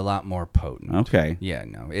it's a lot more potent. Okay. Yeah,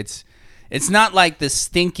 no. It's not like the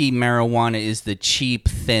stinky marijuana is the cheap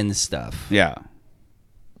thin stuff. Yeah.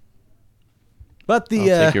 But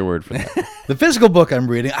the I'll take your word for that. the physical book I'm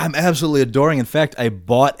reading, I'm absolutely adoring. In fact, I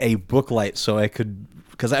bought a booklight so I could,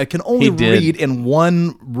 because I can only He did. read in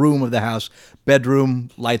one room of the house, bedroom,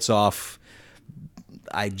 lights off.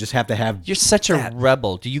 I just have to have. You're such a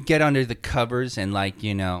rebel. Do you get under the covers and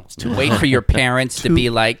wait for your parents to be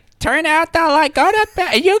like, turn out the light, go to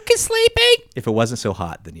bed, you can sleeping? If it wasn't so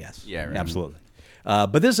hot, then yes. Yeah, right. Absolutely.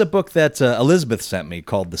 But this is a book that Elizabeth sent me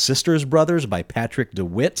called The Sisters Brothers by Patrick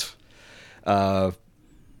DeWitt.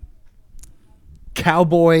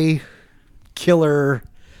 Cowboy killer.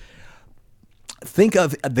 Think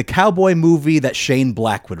of the cowboy movie that Shane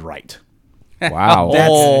Black would write.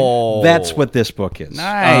 Wow. That's what this book is.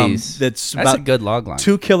 Nice. That's a about good log line.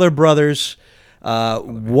 two killer brothers.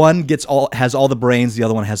 One has all the brains. The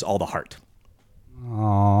other one has all the heart.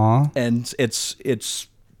 Aww. And it's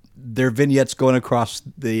their vignettes going across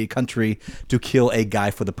the country to kill a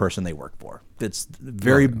guy for the person they work for. It's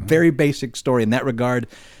very very basic story in that regard,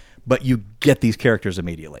 but you get these characters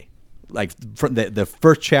immediately. Like from the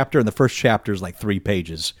first chapter, and the first chapter is like 3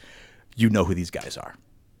 pages. You know who these guys are,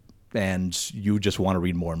 and you just want to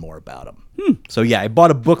read more and more about them. So yeah, I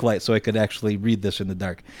bought a booklight so I could actually read this in the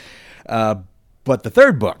dark. But the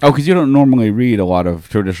third book, Oh, because you don't normally read a lot of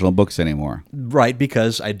traditional books anymore. right?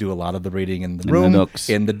 Because I do a lot of the reading in the the room, nooks.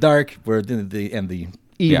 in the dark, where the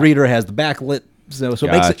e-reader has the backlit, so it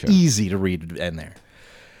makes it Gotcha. easy to read in there.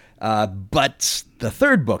 But the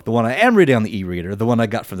third book, the one I am reading on the e-reader, the one I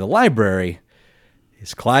got from the library,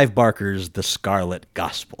 is Clive Barker's The Scarlet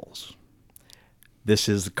Gospels. This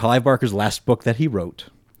is Clive Barker's last book that he wrote,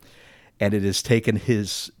 and it has taken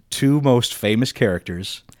his 2 most famous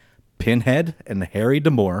characters, Pinhead and Harry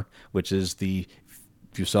D'Amour, which is if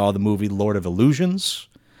you saw the movie Lord of Illusions,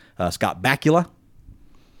 Scott Bakula,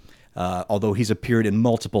 although he's appeared in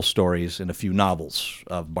multiple stories in a few novels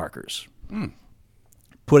of Barker's.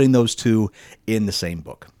 Putting those 2 in the same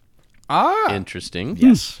book. Interesting.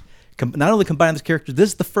 Yes. Not only combine the characters, this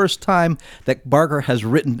is the first time that Barker has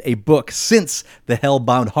written a book since The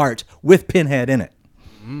Hellbound Heart with Pinhead in it.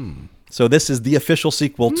 So this is the official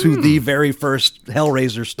sequel to the very first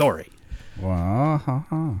Hellraiser story.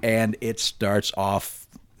 Wow. And it starts off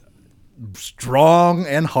strong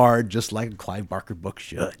and hard, just like a Clive Barker book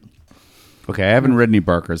should. Okay, I haven't read any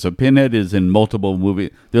Barker, so Pinhead is in multiple movies.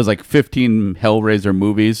 There's like 15 Hellraiser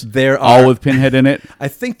movies. There all are- with Pinhead in it. I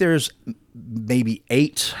think there's maybe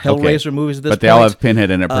 8 Hellraiser movies at this point. But they all have Pinhead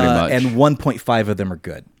in it pretty much. And 1.5 of them are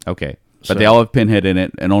good. Okay, but they all have Pinhead in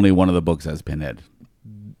it, and only one of the books has Pinhead.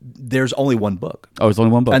 There's only one book. Oh, it's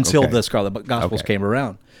only one book Until Okay. the Scarlet Gospels Okay. came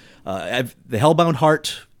around. The Hellbound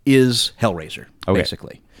Heart is Hellraiser, Okay.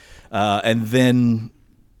 basically. And then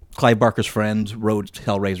Clive Barker's friend wrote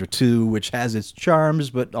Hellraiser 2, which has its charms,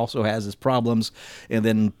 but also has its problems. And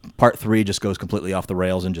then part 3 just goes completely off the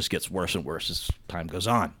rails and just gets worse and worse as time goes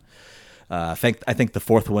on. I think the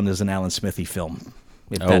 4th one is an Alan Smithy film.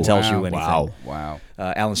 if that tells you anything. Wow.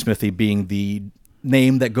 Alan Smithy being the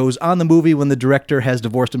name that goes on the movie when the director has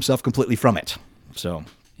divorced himself completely from it. So,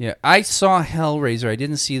 Yeah, I saw Hellraiser. I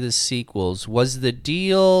didn't see the sequels. Was the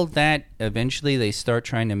deal that eventually they start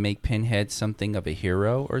trying to make Pinhead something of a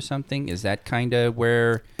hero or something? Is that kind of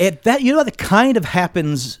where... that kind of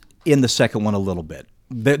happens in the second one a little bit.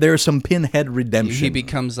 There's some Pinhead redemption. He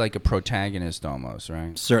becomes like a protagonist almost,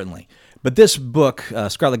 right? Certainly. But this book,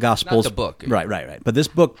 Scarlet Gospels... Not the book. Right. But this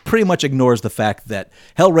book pretty much ignores the fact that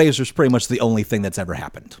Hellraiser's pretty much the only thing that's ever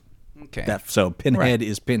happened. Okay. So Pinhead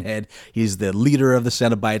is Pinhead. He's the leader of the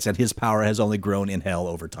Cenobites, and his power has only grown in hell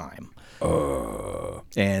over time.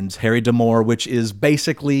 And Harry D'Amour, which is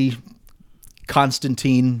basically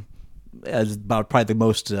Constantine, as about probably the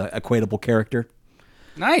most equatable character.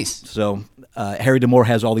 Nice. So Harry D'Amour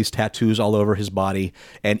has all these tattoos all over his body,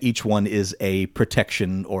 and each one is a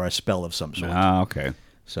protection or a spell of some sort. Okay.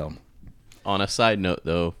 So On a side note,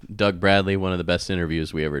 though, Doug Bradley, one of the best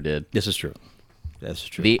interviews we ever did. this is true. That's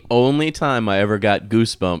true. The only time I ever got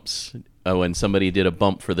goosebumps when somebody did a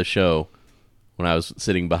bump for the show, when I was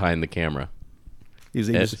sitting behind the camera.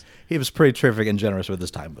 He was pretty terrific and generous with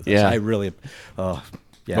his time with us. Yeah. I really, yeah.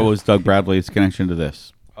 What was Doug Bradley's connection to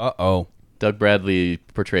this? Uh-oh. Doug Bradley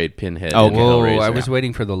portrayed Pinhead Oh, in Whoa, Hellraiser. I was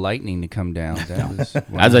waiting for the lightning to come down. That was,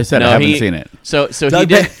 As I said, I haven't seen it. So Doug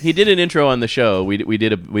he did an intro on the show. We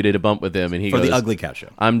did a bump with him, and he For goes, the Ugly Couch Show.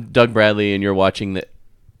 I'm Doug Bradley, and you're watching the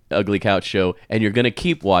Ugly Couch Show, and you're gonna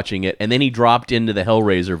keep watching it. And then he dropped into the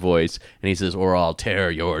Hellraiser voice, and he says, "Or I'll tear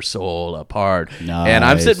your soul apart." And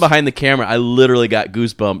I'm Nice. sitting behind the camera. I literally got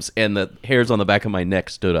goosebumps, and the hairs on the back of my neck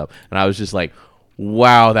stood up, and I was just like,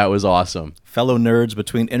 "Wow, that was awesome." Fellow nerds,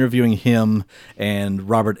 between interviewing him and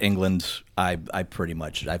Robert Englund, I pretty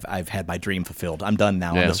much I've had my dream fulfilled. I'm done now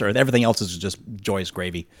on Yeah. this earth. Everything else is just joyous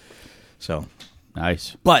gravy. So,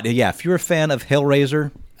 Nice. but yeah, if you're a fan of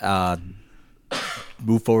Hellraiser,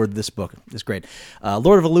 move forward with this book. It's great.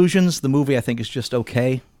 Lord of Illusions, the movie, I think is just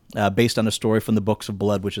okay, based on a story from the Books of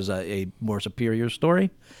Blood, which is a more superior story.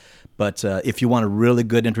 But if you want a really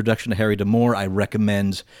good introduction to Harry D'Amour, I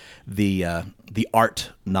recommend the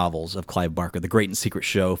art novels of Clive Barker, The Great and Secret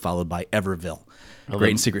Show, followed by Everville. The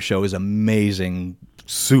Great and Secret Show is amazing,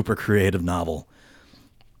 super creative novel.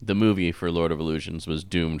 The movie for Lord of Illusions was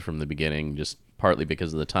doomed from the beginning, just partly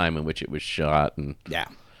because of the time in which it was shot, and Yeah.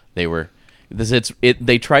 they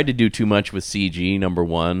tried to do too much with CG, number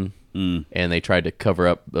one, and they tried to cover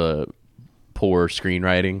up poor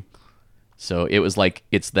screenwriting. So it was like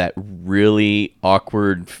it's that really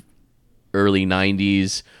awkward early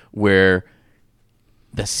 90s where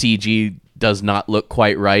the CG does not look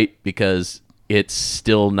quite right because it's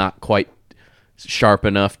still not quite sharp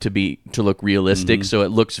enough to look realistic, so it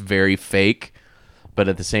looks very fake, but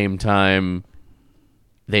at the same time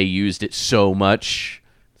they used it so much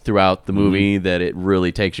throughout the movie that it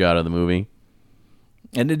really takes you out of the movie.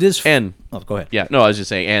 And it is... And go ahead. yeah, no, I was just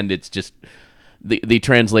saying, and it's just the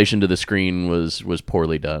translation to the screen was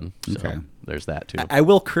poorly done. So Okay. there's that too. I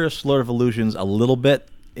will curse Lord of Illusions a little bit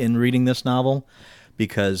in reading this novel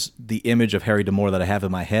because the image of Harry D'Amour that I have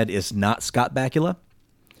in my head is not Scott Bakula,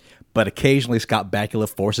 but occasionally Scott Bakula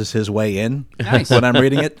forces his way in when I'm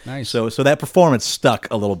reading it. Nice. So that performance stuck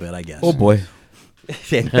a little bit, I guess. Oh boy.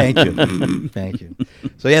 Thank you. Thank you.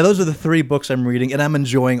 So yeah, those are the 3 books I'm reading, and I'm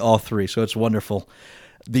enjoying all 3, so it's wonderful.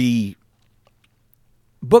 The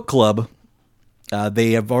book club...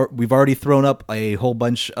 we've already thrown up a whole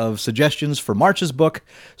bunch of suggestions for March's book.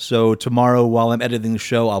 So tomorrow, while I'm editing the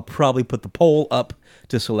show, I'll probably put the poll up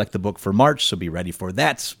to select the book for March. So be ready for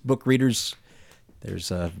that, book readers.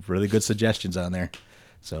 There's really good suggestions on there.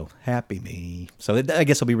 So happy me. So I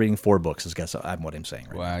guess I'll be reading 4 books. I guess I'm what I'm saying.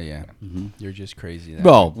 Right wow, yeah. You're just crazy. That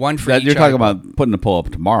Well, one for you're each talking eyeball. about putting the poll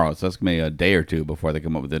up tomorrow, so that's going to be a day or 2 before they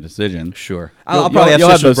come up with a decision. Sure. You'll, I'll probably you'll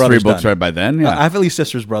have Sisters those 3 Brothers books done. right by then. Yeah. I have at least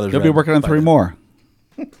Sisters Brothers. You'll be read working on by 3 then. more.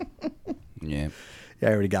 Yeah. Yeah,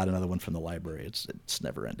 I already got another one from the library. It's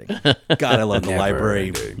never ending. God, I love the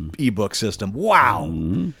library ebook system. Wow.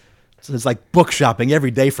 So it's like book shopping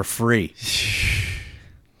every day for free.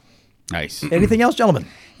 Nice. Anything else, gentlemen?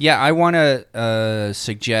 Yeah, I want to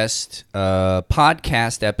suggest a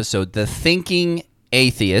podcast episode, The Thinking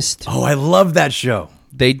Atheist. Oh, I love that show.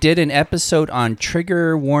 They did an episode on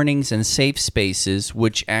trigger warnings and safe spaces,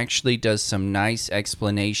 which actually does some nice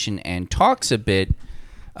explanation and talks a bit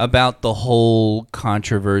about the whole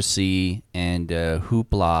controversy and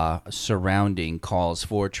hoopla surrounding calls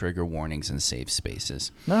for trigger warnings and safe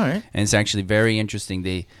spaces. All right. And it's actually very interesting.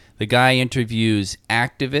 The guy interviews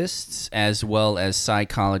activists as well as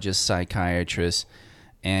psychologists, psychiatrists,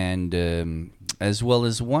 and as well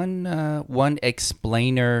as one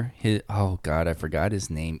explainer. Oh God, I forgot his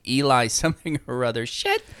name. Eli something or other.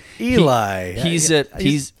 Shit. Eli. He's a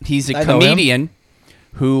I know him. comedian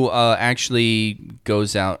who actually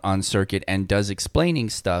goes out on circuit and does explaining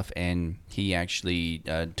stuff, and he actually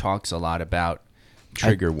talks a lot about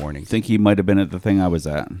trigger I warnings. think he might have been at the thing I was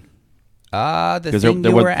at. The Because thing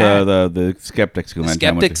there you was were at. the skeptics convention.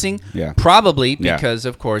 I went to. Skepticsing? Yeah. Probably Yeah. because,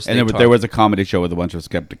 of course, And there was a comedy show with a bunch of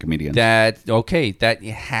skeptic comedians. that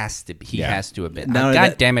has to be. He Yeah. has to have been. Now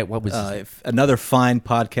God that- damn it! What was his Another fine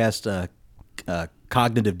podcast,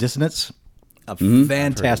 Cognitive Dissonance. A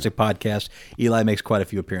fantastic podcast. Eli makes quite a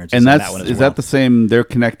few appearances and on that's that one as is well. that the same? They're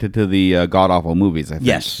connected to the God Awful movies. I think.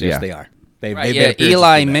 Yes, Yeah. they are. They've Right, made yeah, appearances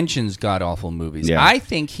Eli in that. mentions god awful movies. Yeah. I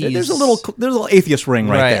think he's There's a little atheist ring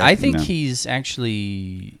right there. I think No. he's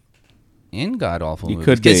actually in god awful He movies.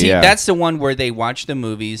 could be, 'Cause yeah. that's the one where they watch the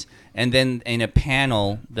movies and then in a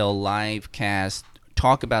panel they'll live cast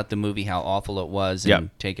talk about the movie, how awful it was, and Yep.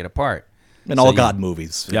 take it apart. in So all you- God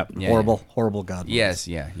movies. Yep. Yeah, Horrible God movies. Yes,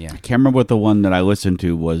 yeah. I can't remember what the one that I listened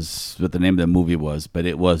to was, what the name of the movie was, but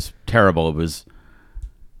it was terrible. It was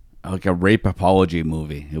like a rape apology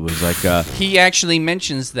movie. It was like He actually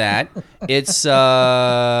mentions that. It's Is it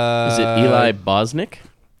Eli Bosnick?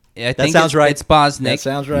 I think sounds right. It's Bosnick. That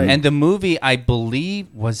sounds right. And the movie, I believe,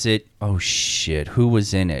 was it? Oh shit! Who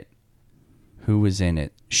was in it?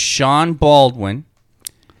 Sean Baldwin.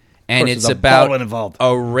 And course, it's there's a about Baldwin involved.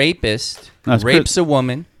 a rapist No, it's rapes good. a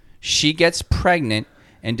woman. She gets pregnant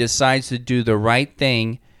and decides to do the right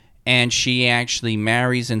thing. And she actually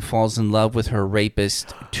marries and falls in love with her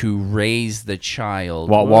rapist to raise the child.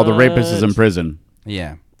 while the rapist is in prison.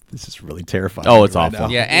 Yeah. This is really terrifying. Oh, it's right awful.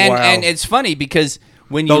 now. Yeah, and, Wow. and it's funny because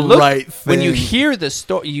when The you look, right when you thing. hear the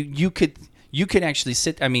story, you could actually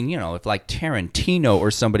sit. I mean, you know, if like Tarantino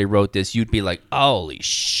or somebody wrote this, you'd be like, "Holy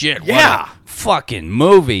shit, Yeah. what a fucking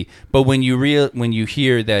movie!" But when you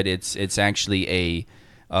hear that it's actually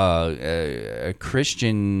a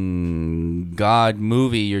Christian God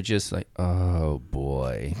movie, you're just like, "Oh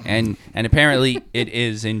boy!" And apparently it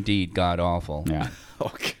is indeed god awful. Yeah.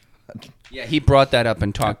 Oh, God. Yeah, he brought that up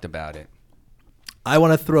and talked about it. I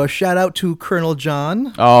want to throw a shout out to Colonel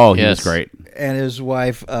John Oh, he was Yes. great. and his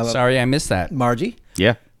wife Sorry, I missed that. Margie.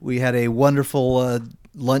 Yeah. We had a wonderful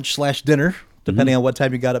lunch/dinner, depending on what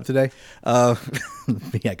time you got up today.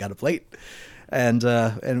 Me, I got up late, and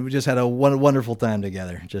we just had a wonderful time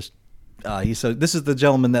together. Just this is the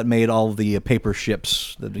gentleman that made all the paper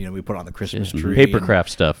ships that we put on the Christmas tree. Papercraft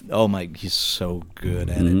stuff. Oh my, he's so good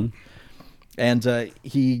at it. And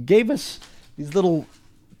he gave us these little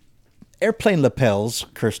airplane lapels,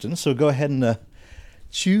 Kirsten. So go ahead and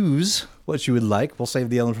choose what you would like. We'll save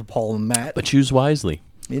the other one for Paul and Matt. But choose wisely.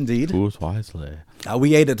 Indeed. Choose wisely.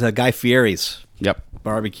 We ate at Guy Fieri's Yep.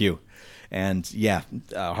 barbecue. And yeah,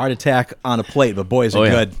 heart attack on a plate, but boy, is it Oh,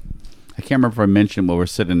 yeah. good. I can't remember if I mentioned while we're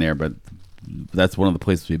sitting there, but that's one of the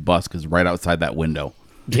places we busk, because right outside that window.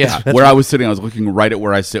 Yeah. Where I was sitting, I was looking right at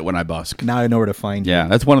where I sit when I busk. Now I know where to find you. Yeah,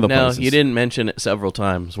 that's one of the No, places. you didn't mention it several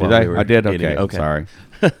times. Did While I? we were I did? eating Okay. it. Sorry.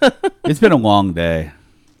 It's been a long day.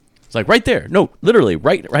 It's like right there. No, literally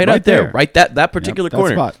right Right out there. there. Right that particular that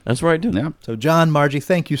corner. spot. That's where I do. Yeah. So John, Margie,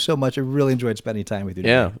 thank you so much. I really enjoyed spending time with you.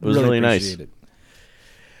 Yeah, today. it was really nice. appreciate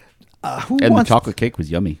it. Who And the wants? chocolate cake was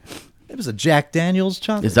yummy. It was a Jack Daniel's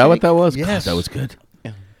chocolate. Is that what cake? that was? Yes, God, that was good.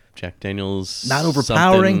 Yeah. Jack Daniels. Not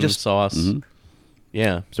overpowering, something just- sauce.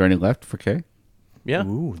 Yeah. Is there any left for Kay? Yeah.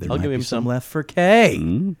 Ooh, there I'll might give be him some some. left for Kay.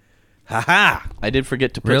 Ha ha! I did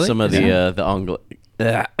forget to put Really? some of the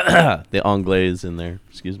anglaise in there.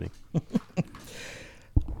 Excuse me.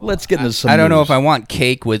 Let's get into some. I don't know news. if I want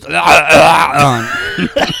cake with on.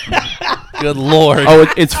 Good lord.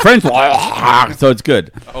 Oh, it's French, so it's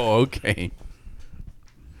good. Oh, okay.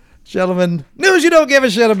 Gentlemen, news you don't give a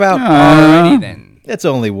shit about. Alrighty then. It's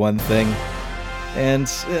only one thing.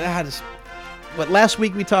 And last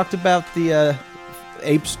week we talked about the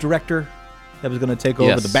Apes director that was going to take over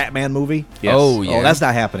Yes. the Batman movie. Yes. Oh, yeah. Oh, that's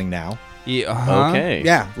not happening now. Yeah, uh-huh. Okay.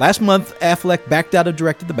 Yeah, last month Affleck backed out of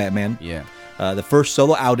directing the Batman. Yeah. The first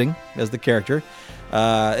solo outing as the character.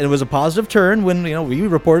 And it was a positive turn when we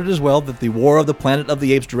reported as well that the War of the Planet of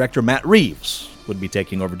the Apes director Matt Reeves would be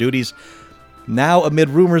taking over duties. Now, amid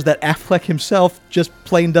rumors that Affleck himself just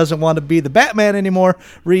plain doesn't want to be the Batman anymore,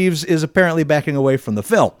 Reeves is apparently backing away from the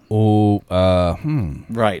film. Oh,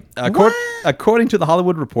 Right. According to the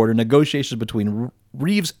Hollywood Reporter, negotiations between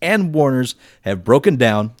Reeves and Warner's have broken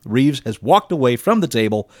down. Reeves has walked away from the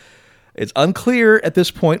table. It's unclear at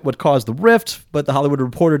this point what caused the rift, but the Hollywood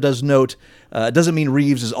Reporter does note it doesn't mean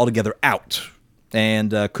Reeves is altogether out,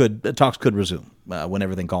 and talks could resume when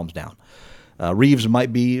everything calms down. Reeves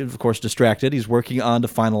might be, of course, distracted. He's working on to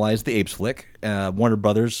finalize the Apes flick. Warner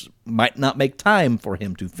Brothers might not make time for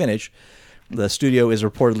him to finish. The studio is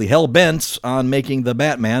reportedly hell-bent on making the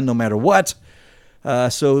Batman no matter what,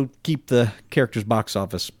 so keep the character's box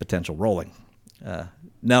office potential rolling.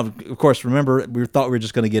 Now, of course, remember, we thought we were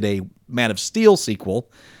just going to get a Man of Steel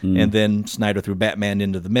sequel, and then Snyder threw Batman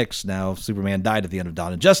into the mix. Now, Superman died at the end of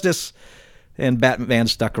Dawn of Justice, and Batman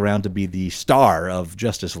stuck around to be the star of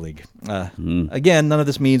Justice League. Again, none of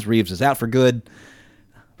this means Reeves is out for good,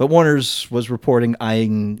 but Warner's was reporting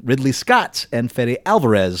eyeing Ridley Scott and Fede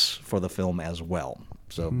Alvarez for the film as well.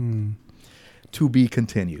 So, to be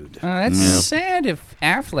continued. That's sad if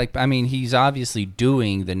Affleck, I mean, he's obviously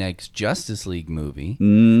doing the next Justice League movie.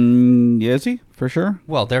 Is he? For sure?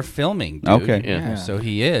 Well, they're filming, dude. Okay. Yeah. So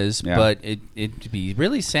he is, Yeah. but it'd be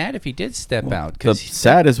really sad if he did step out. The 'Cause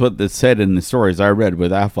sad is what that's said in the stories I read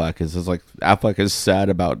with Affleck is like Affleck is sad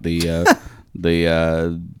about the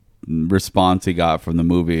response he got from the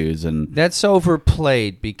movies, and that's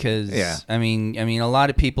overplayed because, Yeah. I mean, a lot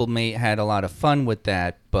of people had a lot of fun with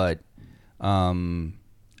that, but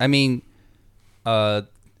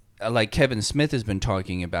like Kevin Smith has been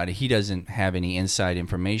talking about it. He doesn't have any inside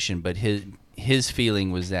information, but his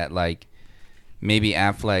feeling was that like maybe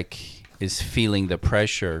Affleck is feeling the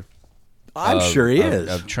pressure. I'm sure he is.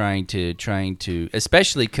 Of trying to,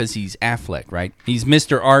 especially because he's Affleck, right? He's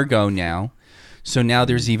Mr. Argo now. So now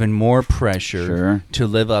there's even more pressure Sure. to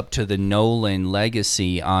live up to the Nolan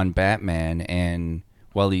legacy on Batman, and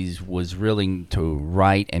while he was willing to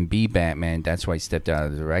write and be Batman, that's why he stepped out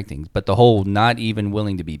of the directing. But the whole not even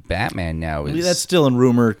willing to be Batman now is... That's still in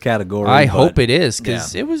rumor category. I but- hope it is,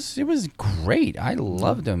 because Yeah. it was great. I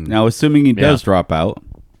loved him. now assuming he does drop out,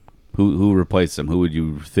 who replaced him? Who would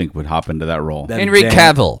you think would hop into that role? That- Henry Dan-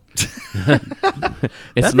 Cavill. It's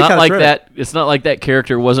That'd be not kinda like terrific. that. It's not like that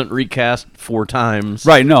character wasn't recast 4 times.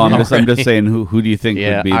 Right? No, I'm just saying who do you think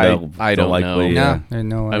Yeah, would be I the don't likely? know.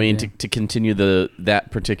 No I mean, idea. to continue that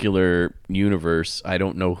particular universe, I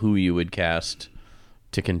don't know who you would cast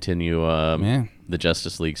to continue the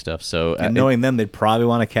Justice League stuff. So And knowing them, they'd probably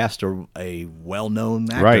want to cast a well-known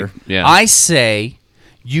actor. Right. yeah, I say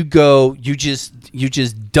you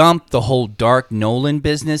just dump the whole Dark Nolan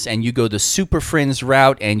business and you go the Super Friends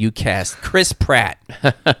route and you cast Chris Pratt.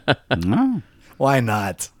 No, Why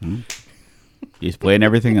not? he's playing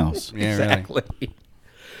everything else. Yeah, Exactly.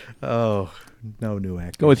 Oh, no new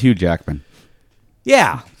actor. Go with Hugh Jackman.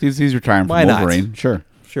 Yeah, He's retiring Why from not? Wolverine. Sure.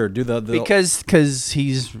 sure. Do the Because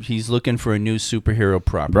he's looking for a new superhero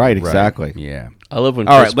property. Right. Exactly. Yeah. I love when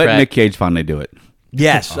All Chris right. Let Pratt, Nick Cage finally do it.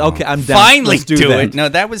 yes. Okay, I'm down. Finally Let's do do that. it. No,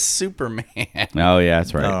 that was Superman. Oh yeah,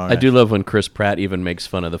 that's right. Oh, I do love when Chris Pratt even makes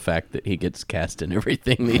fun of the fact that he gets cast in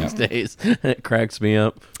everything these days. It cracks me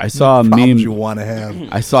up. I saw a Problems meme. you want to have.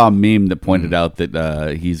 I saw a meme that pointed out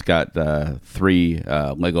that he's got 3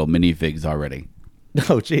 Lego minifigs already.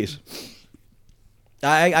 Oh, jeez.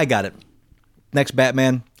 I got it. Next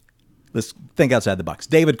Batman. Let's think outside the box.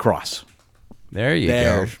 David Cross. There you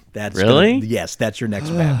There. go. That's Really? yes, that's your next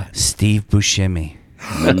Batman. Steve Buscemi.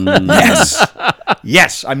 Yes.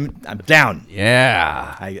 Yes, I'm down.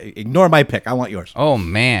 Yeah. I ignore my pick. I want yours. Oh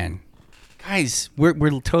man, guys, we're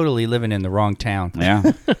totally living in the wrong town.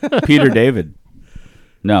 Yeah. Peter David.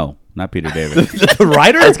 No, not Peter David. The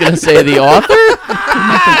writer? I was going to say the author?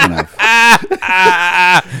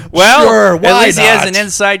 Well, Sure, at why least he has not? an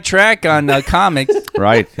inside track on comics.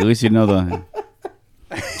 Right. At least you know the.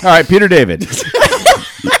 All right, Peter David.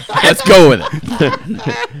 Let's go with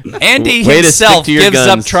it. Andy Way to himself stick to your gives up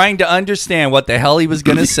guns. trying to understand what the hell he was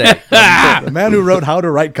going to say. The man who wrote How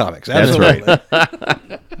to Write Comics. That's Absolutely.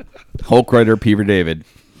 Hulk writer Peter David.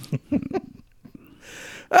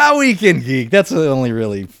 Weekend Geek. That's the only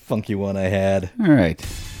really funky one I had. All right.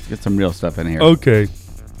 Let's get some real stuff in here. Okay.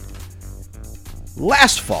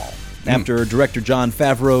 Last fall, after director Jon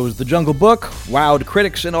Favreau's The Jungle Book wowed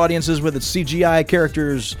critics and audiences with its CGI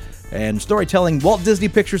characters and storytelling, Walt Disney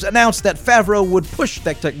Pictures announced that Favreau would push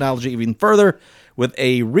that technology even further with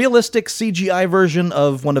a realistic CGI version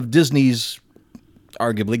of one of Disney's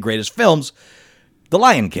arguably greatest films, The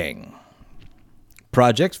Lion King.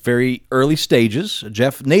 Project, very early stages.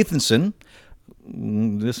 Jeff Nathanson,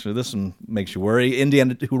 this one makes you worry,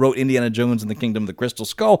 who wrote Indiana Jones and the Kingdom of the Crystal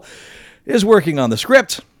Skull, is working on the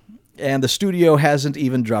script, and the studio hasn't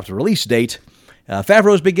even dropped a release date.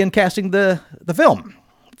 Favreau's begun casting the film.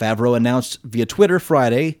 Favreau announced via Twitter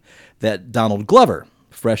Friday that Donald Glover,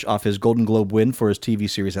 fresh off his Golden Globe win for his TV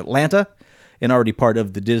series Atlanta, and already part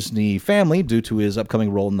of the Disney family due to his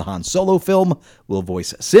upcoming role in the Han Solo film, will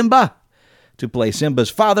voice Simba. To play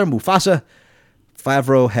Simba's father, Mufasa,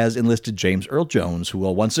 Favreau has enlisted James Earl Jones, who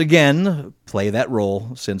will once again play that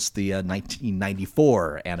role since the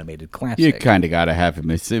 1994 animated classic. You kind of got to have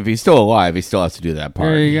him. If he's still alive, he still has to do that part.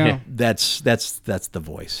 There you go. That's the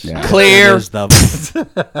voice. Yeah. Clear. That is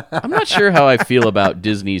the- I'm not sure how I feel about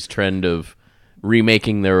Disney's trend of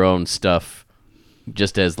remaking their own stuff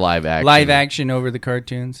just as live action. Live action over the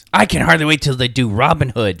cartoons. I can hardly wait till they do Robin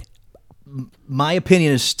Hood. My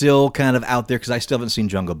opinion is still kind of out there because I still haven't seen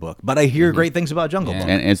Jungle Book, but I hear great things about Jungle Book.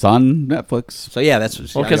 And it's on Netflix. So yeah,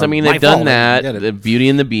 that's Well, because I mean, my they've done fault. I get that. it. The Beauty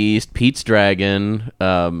and the Beast, Pete's Dragon.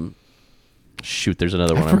 Shoot, there's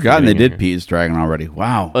another one. I've I'm forgotten they forgetting did here. Pete's Dragon already.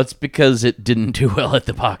 Wow. Well, it's because it didn't do well at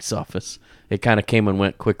the box office. It kind of came and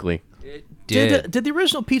went quickly. Did the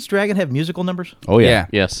original Pete's Dragon have musical numbers? Oh, yeah.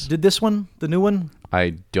 Yes, Did this one, the new one?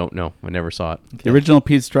 I don't know. I never saw it. The original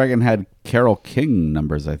Pete's Dragon had Carole King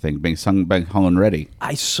numbers, I think, being sung by Helen Reddy.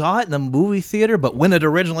 I saw it in the movie theater, but when it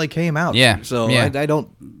originally came out. Yeah, So yeah. I don't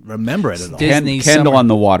remember it at all. Disney Candle Summer- on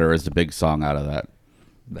the Water is the big song out of that.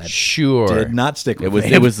 Sure. Did not stick with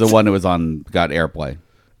me. It was the one that was on, got airplay.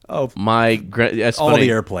 My that's all funny.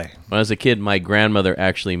 the airplay. When I was a kid, my grandmother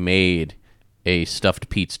actually made a stuffed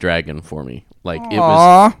Pete's Dragon for me. Like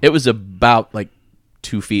it was about like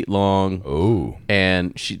 2 feet long. Oh.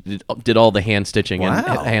 And she did all the hand stitching and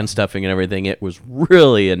Wow. hand stuffing and everything. It was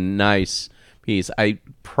really a nice piece. I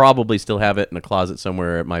probably still have it in a closet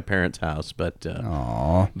somewhere at my parents' house, but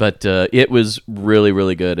it was really,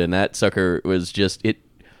 really good. And that sucker was just it.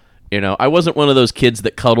 You know, I wasn't one of those kids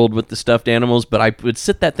that cuddled with the stuffed animals, but I would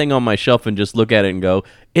sit that thing on my shelf and just look at it and go,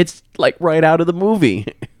 "It's like right out of the movie."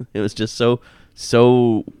 It was just so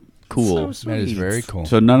cool. That is very cool.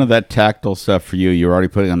 So none of that tactile stuff for you. You were already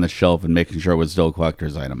putting on the shelf and making sure it was still a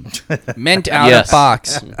collector's item. Meant out Yes. of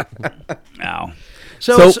box. Now.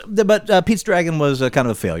 But Pete's Dragon was kind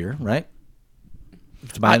of a failure, right?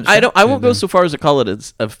 To my I understanding. won't go so far as to call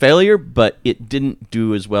it a failure, but it didn't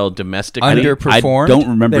do as well domestically. Underperformed. I don't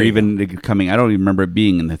remember There you even it coming. I don't even remember it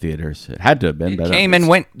being in the theaters. It had to have been. but Came and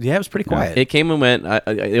went. Yeah, it was pretty quiet. It came and went.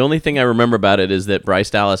 The only thing I remember about it is that Bryce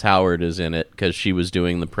Dallas Howard is in it because she was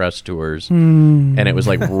doing the press tours, and it was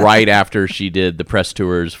like right after she did the press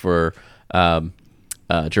tours for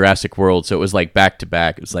Jurassic World, so it was like back to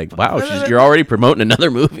back. It was like, wow, you're already promoting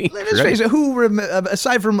another movie. Let's face it.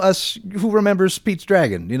 Aside from us, who remembers Pete's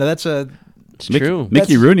Dragon? You know, that's a It's true.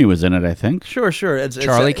 Mickey Rooney was in it, I think. sure. It's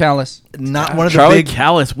Charlie Callis. not one of the Charlie big.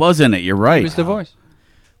 Callis was in it. You're right. He was the voice.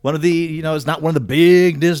 One of the, it's not one of the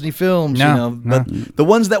big Disney films, No, but the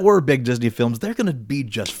ones that were big Disney films, they're going to be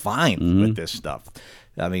just fine with this stuff.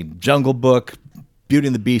 I mean, Jungle Book, Beauty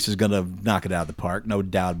and the Beast is going to knock it out of the park, no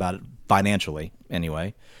doubt about it, financially,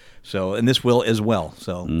 anyway. So, and this will as well.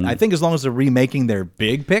 So, I think as long as they're remaking their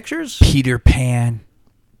big pictures, Peter Pan.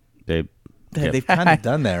 They- they've kind of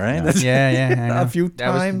done that, right? That's- Yeah, I know. A few That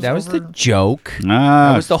was- times That was the over. joke. Ah,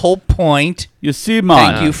 That was the whole point. you see, Mom.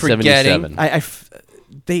 Thank you for 77. getting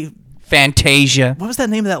they. Fantasia. What was that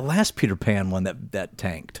name of that last Peter Pan one that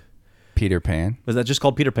tanked? Peter Pan. Was that just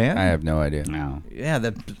called Peter Pan? I have no idea. No. Yeah,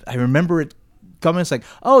 that I remember it coming. It's like,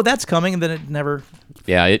 oh, that's coming, and then it never.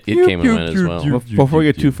 Yeah, it came and went as well. Before we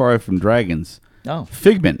get too far from dragons, Oh,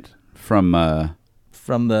 Figment from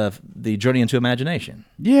from the Journey into Imagination.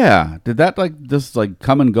 yeah, did that just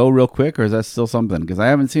come and go real quick, or is that still something? Because I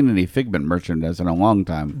haven't seen any Figment merchandise in a long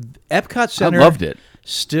time. Epcot Center loved it.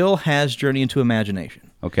 Still has Journey into Imagination,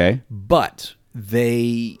 Okay, but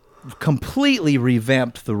they completely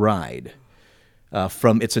revamped the ride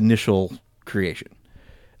from its initial creation.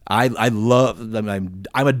 I love.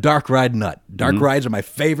 I'm a dark ride nut. Dark rides are my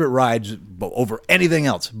favorite rides over anything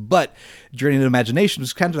else. But Journey into Imagination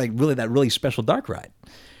is kind of like really that really special dark ride.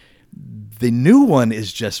 The new one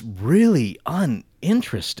is just really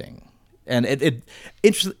uninteresting, and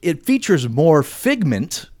it features more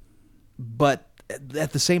Figment, but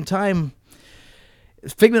at the same time,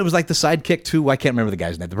 Figment was like the sidekick to, I can't remember the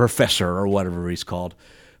guy's name, the professor or whatever he's called,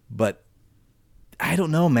 but I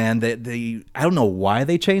don't know, man. I don't know why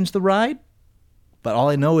they changed the ride, but all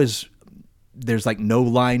I know is there's like no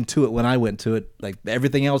line to it when I went to it. Like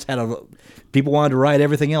everything else people wanted to ride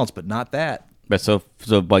everything else, but not that. but so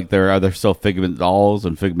like are there still Figment dolls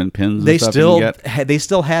and Figment pins? And They stuff still you can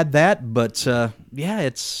get? had that, but yeah,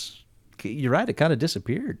 you're right. It kind of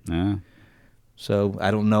disappeared. Yeah. So I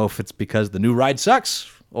don't know if it's because the new ride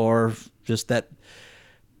sucks or just that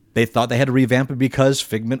they thought they had to revamp it because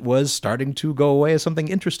Figment was starting to go away as something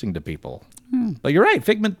interesting to people. But you're right.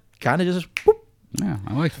 Figment kind of just... Whoop. Yeah,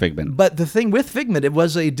 I like Figment. But the thing with Figment, it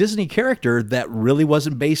was a Disney character that really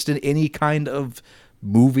wasn't based in any kind of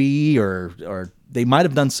movie or they might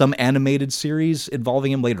have done some animated series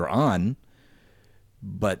involving him later on.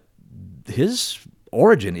 But his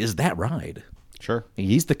origin is that ride. Sure.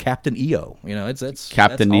 He's the Captain EO. You know, it's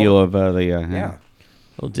Captain that's all- Neo of the Yeah.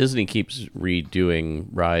 Well, Disney keeps redoing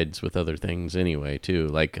rides with other things anyway, too.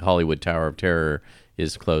 Like Hollywood Tower of Terror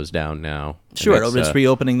is closed down now. And Sure, it's, it's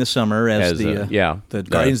reopening this summer as the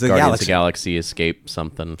Guardians of the Galaxy. Escape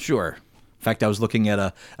something. Sure. In fact, I was looking at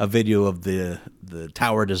a video of the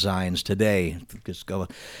tower designs today.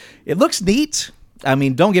 It looks neat. I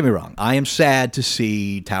mean, don't get me wrong. I am sad to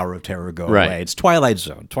see Tower of Terror go Right. away. It's Twilight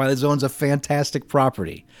Zone. Twilight Zone's a fantastic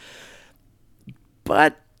property.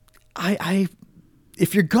 But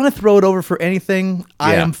if you're going to throw it over for anything,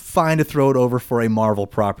 I Yeah. am fine to throw it over for a Marvel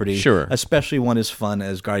property. Sure. Especially one as fun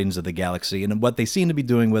as Guardians of the Galaxy. And what they seem to be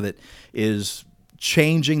doing with it is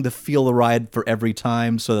changing the feel of the ride for every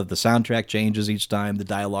time so that the soundtrack changes each time, the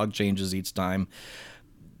dialogue changes each time.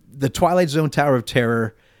 The Twilight Zone Tower of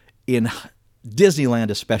Terror in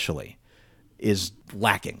Disneyland especially is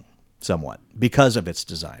lacking somewhat because of its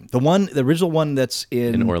design. The original one that's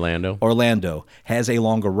in Orlando has a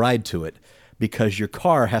longer ride to it because your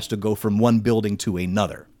car has to go from one building to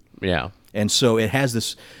another. Yeah. And so it has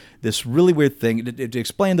this really weird thing. To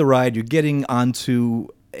explain the ride, you're getting onto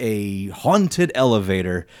a haunted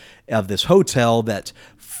elevator of this hotel that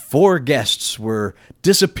 4 guests were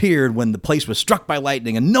disappeared when the place was struck by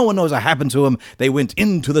lightning, and no one knows what happened to them. They went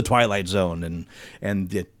into the Twilight Zone,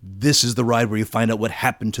 and this is the ride where you find out what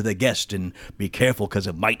happened to the guest, and be careful because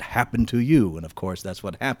it might happen to you. And of course, that's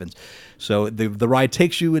what happens. So the ride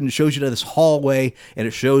takes you and shows you to this hallway, and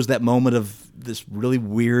it shows that moment of this really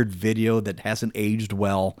weird video that hasn't aged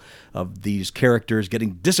well of these characters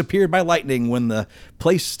getting disappeared by lightning when the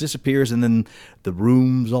place disappears, and then the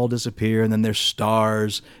rooms all disappear, and then there's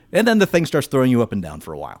stars, and then the thing starts throwing you up and down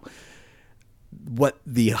for a while. What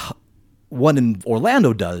the one in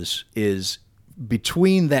Orlando does is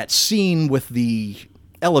between that scene with the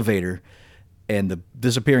elevator and the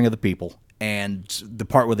disappearing of the people and the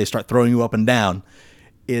part where they start throwing you up and down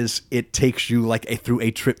is it takes you like through a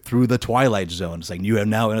trip through the Twilight Zone. It's like you have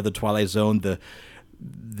now entered the Twilight Zone. The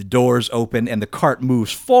doors open and the cart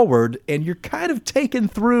moves forward, and you're kind of taken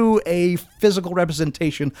through a physical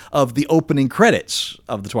representation of the opening credits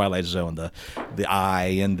of the Twilight Zone, the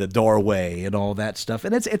eye and the doorway and all that stuff.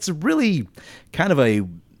 And it's really kind of a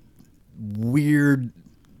weird,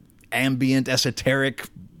 ambient, esoteric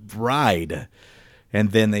ride,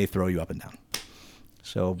 and then they throw you up and down.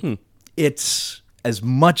 So it's, as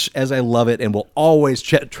much as I love it and will always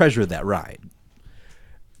treasure that ride,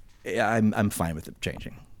 I'm fine with it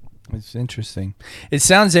changing. It's interesting. It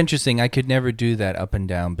sounds interesting. I could never do that up and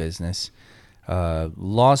down business.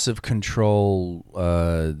 Loss of control,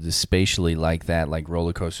 spatially like that, like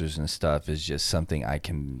roller coasters and stuff, is just something I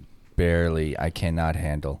cannot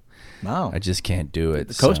handle. Wow. I just can't do it.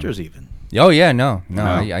 The coasters even. Oh yeah, no.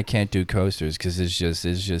 I can't do coasters because it's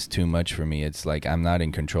just too much for me. It's like I'm not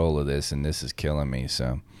in control of this, and this is killing me.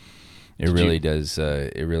 So it really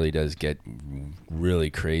does get really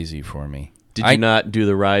crazy for me. Did you not do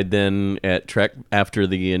the ride then at Trek after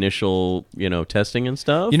the initial, testing and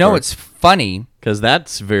stuff? It's funny because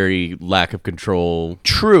that's very lack of control.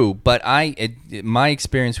 True, but my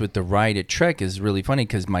experience with the ride at Trek is really funny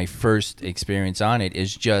because my first experience on it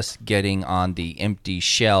is just getting on the empty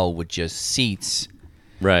shell with just seats,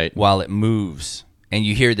 right, while it moves, and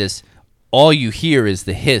you hear this. All you hear is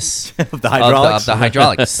the hiss of the hydraulics. Of the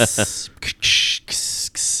hydraulics.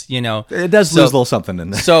 It does lose a little something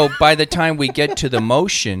in there. So by the time we get to the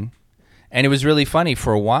motion, and it was really funny,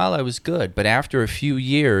 for a while I was good, but after a few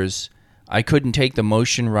years, I couldn't take the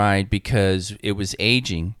motion ride because it was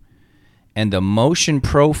aging, and the motion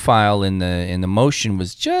profile in the motion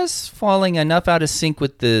was just falling enough out of sync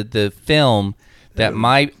with the film that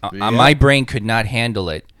my brain could not handle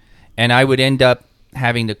it, and I would end up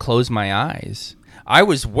having to close my eyes. I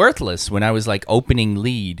was worthless when I was like opening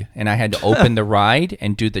lead and I had to open the ride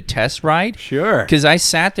and do the test ride. Sure. Because I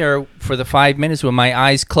sat there for the 5 minutes with my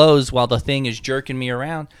eyes closed while the thing is jerking me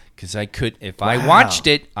around. Because I could, if I watched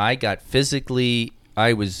it, I got physically,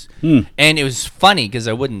 and it was funny because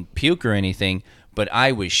I wouldn't puke or anything, but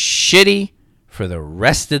I was shitty for the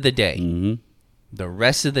rest of the day. Mm-hmm. The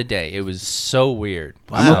rest of the day. It was so weird.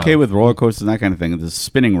 Wow. I'm okay with roller coasters and that kind of thing. The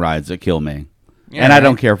spinning rides that kill me. Yeah, and I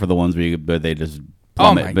don't care for the ones where they just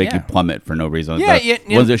plummet, you plummet for no reason. Yeah,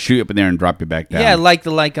 the ones that shoot you up in there and drop you back down. Yeah, like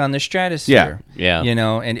on the Stratosphere. Yeah.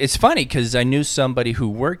 And it's funny because I knew somebody who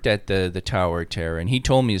worked at the Tower of Terror, and he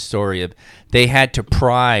told me a story of they had to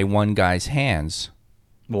pry one guy's hands.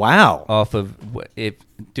 Wow. Off of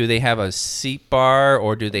do they have a seat bar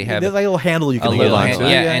or do they have a little handle you can hold on?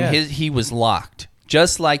 and he was locked.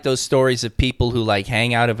 just like those stories of people who like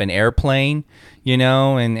hang out of an airplane, you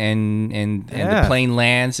know, and the Yeah. plane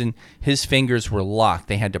lands and his fingers were locked.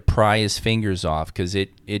 They had to pry his fingers off because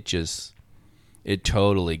it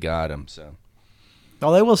totally got him. So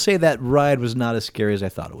Although I will say that ride was not as scary as I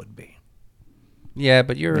thought it would be. yeah,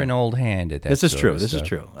 but you're an old hand at that. This is sort true. of This is stuff.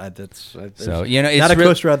 true. So you know, it's not a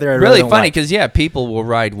coaster out there I really don't funny like. because people will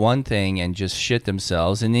ride one thing and just shit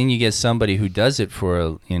themselves, and then you get somebody who does it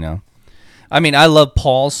for I mean, I love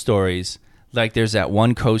Paul's stories. Like, there's that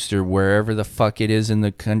one coaster wherever the fuck it is in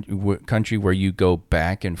the country where you go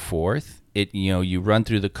back and forth. You run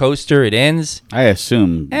through the coaster, it ends, I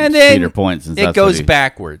assume and then Cedar Point, since it that's goes what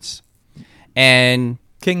backwards, and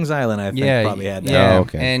Kings Island, I think, yeah, probably had that. yeah, Oh,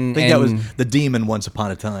 okay. and I think that was and the Demon once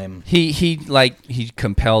upon a time. he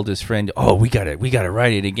compelled his friend. Oh, we gotta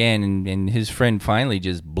ride it again, and his friend finally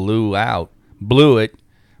just blew it,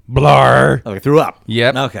 blar. Okay, threw up.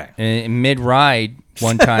 Yep. Okay. Mid ride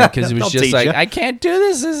one time because it was I'll just teach like, ya. I can't do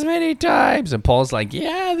this as many times. And Paul's like,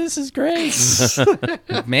 yeah, this is great.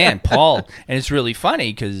 Man, Paul. And it's really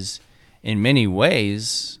funny because in many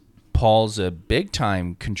ways, Paul's a big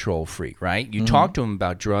time control freak, right? You talk to him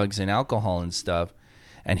about drugs and alcohol and stuff,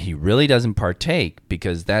 and he really doesn't partake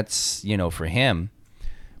because that's, for him.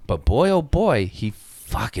 But boy, oh boy, he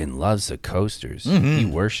fucking loves the coasters. He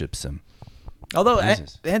worships them. Although,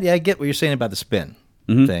 Jesus. Andy, I get what you're saying about the spin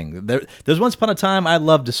thing. There's once upon a time I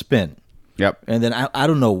loved to spin. Yep. And then I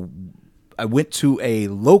don't know, I went to a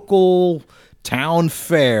local town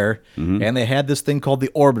fair, and they had this thing called the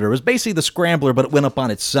Orbiter. It was basically the Scrambler, but it went up on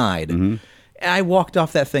its side. And I walked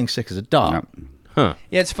off that thing sick as a dog. Yep.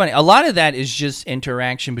 Yeah, it's funny. A lot of that is just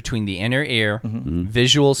interaction between the inner ear,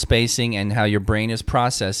 visual spacing, and how your brain is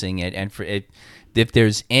processing it. And if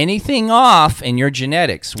there's anything off in your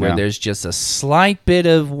genetics, where Yeah. there's just a slight bit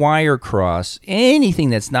of wire cross, anything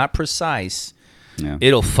that's not precise, Yeah.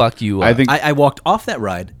 it'll fuck you up. I think. I walked off that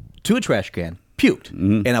ride to a trash can, puked,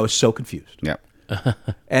 and I was so confused. Yep.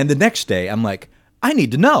 And the next day, I'm like, I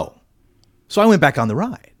need to know. So I went back on the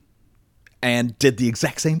ride and did the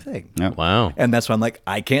exact same thing. Yep. Wow. And that's why I'm like,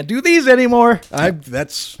 I can't do these anymore. I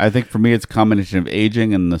think for me, it's a combination of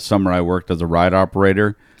aging and the summer I worked as a ride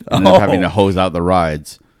operator and then having to hose out the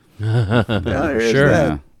rides. Sure.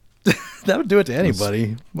 Yeah. That would do it to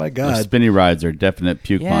anybody. My The God. spinny rides are definite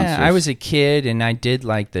puke yeah, monsters. I was a kid and I did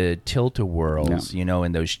like the tilt-a-whirls,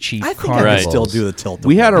 and those cheap I think I carnivals. can still do the tilt.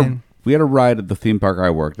 We had a ride at the theme park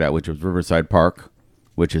I worked at, which was Riverside Park,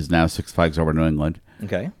 which is now Six Flags Over New England.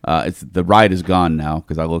 Okay. The ride is gone now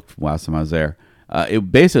because I looked last time I was there.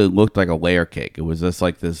 It basically looked like a layer cake. It was just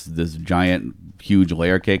like this giant, huge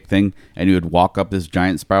layer cake thing, and you would walk up this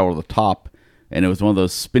giant spiral to the top, and it was one of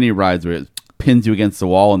those spinny rides where it pins you against the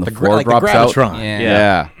wall and the floor like the drops out. Gravitron. Yeah.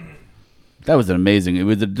 Yeah. That was amazing. It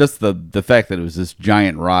was just the fact that it was this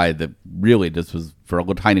giant ride that really just was for a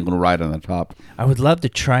little, tiny little ride on the top. I would love to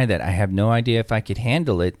try that. I have no idea if I could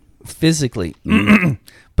handle it physically,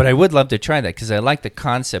 but I would love to try that because I like the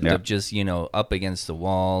concept Yeah. of just up against the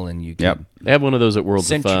wall and you Yep. can They have one of those at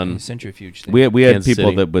Worlds of Fun. centrifuge thing. We had Kansas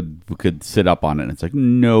people City. that could sit up on it, and it's like,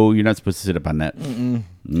 no, you're not supposed to sit up on that.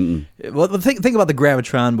 Well, the thing about the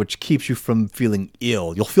Gravitron, which keeps you from feeling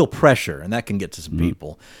ill, you'll feel pressure, and that can get to some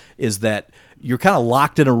people, is that you're kind of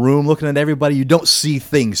locked in a room looking at everybody. You don't see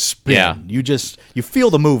things spin. Yeah. You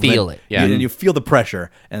feel the movement. Feel it. Yeah. And you feel the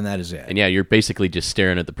pressure, and that is it. And yeah, you're basically just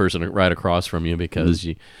staring at the person right across from you because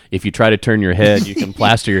if you try to turn your head, you can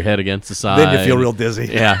plaster your head against the side. Then you feel real dizzy.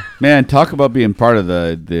 Yeah. Man, talk about being part of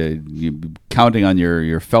you counting on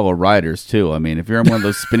your fellow riders too. I mean, if you're on one of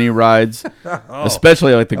those spinny rides,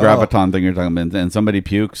 especially like the Graviton thing you're talking about, and somebody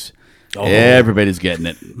pukes, everybody's getting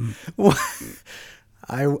it.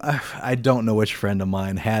 I don't know which friend of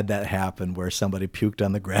mine had that happen where somebody puked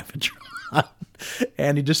on the Gravitron,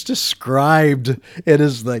 and he just described it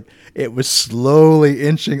as like it was slowly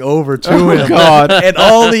inching over to him. God! And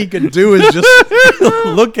all he could do is just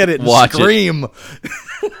look at it and Watch it. scream.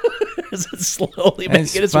 As it's slowly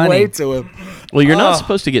That's making its funny. way to him. Well, you're not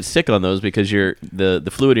supposed to get sick on those because the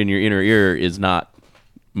fluid in your inner ear is not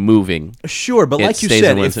moving. Sure, but It like you stays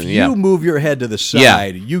said, in if one- you yeah. move your head to the Yeah.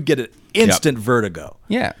 side, you get an instant vertigo.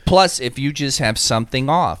 Yeah. Plus, if you just have something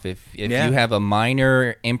off, if Yeah. you have a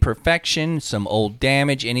minor imperfection, some old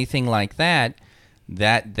damage, anything like that,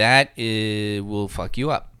 that will fuck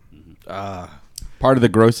you up. Part of the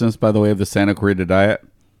grossness, by the way, of the Santa Clarita Diet,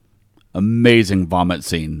 amazing vomit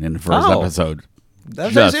scene in the first Oh. episode.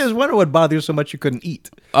 That's Just- I was wondering what bothered you so much you couldn't eat.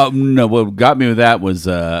 No, what got me with that was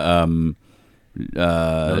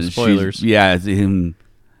spoilers.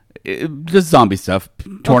 Just zombie stuff,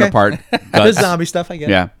 torn Okay. apart, The guts. zombie stuff, I get.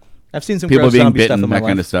 Yeah, I've seen some people gross being zombie bitten, stuff in my that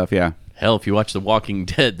kind life. of stuff. Yeah, Hell, if you watch The Walking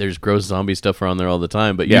Dead, there's gross zombie stuff around there all the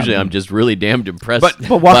time. But usually, I'm just really damned impressed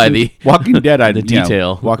But by the Walking Dead, I the you know,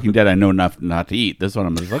 detail. Walking Dead, I know enough not to eat. This one,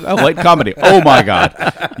 I'm just like, oh, light comedy. Oh my god,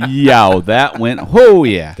 yeah, that went. Oh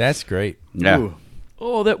yeah, That's great. yeah.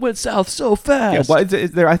 Oh, that went south so fast. Yeah, well,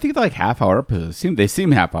 is there? I think they're like half-hour episodes. They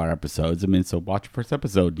seem half-hour episodes. I mean, so watch the first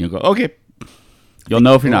episode and you'll go, okay. You'll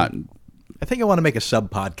know if you're not. I think I want to make a sub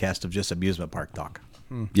podcast of just amusement park talk.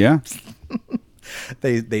 Yeah.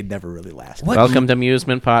 They never really last. Welcome to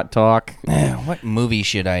Amusement Pot Talk. What movie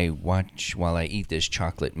should I watch while I eat this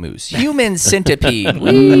chocolate mousse? Human Centipede.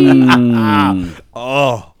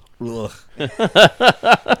 Oh, ugh.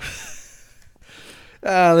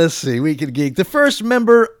 Let's see. Weekend Geek. The first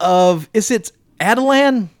member of, is it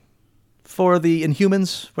Attilan for the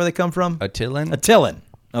Inhumans, where they come from? Attilan? Attilan.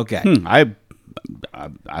 Okay.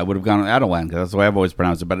 I would have gone with Adelan because that's the way I've always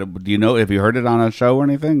pronounced it. But do you know? Have you heard it on a show or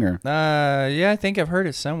anything? Or Yeah, I think I've heard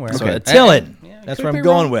it somewhere. So Attilan. That's could what be I'm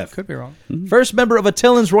going wrong. with. Could be wrong. First member of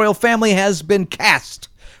Attilan's royal family has been cast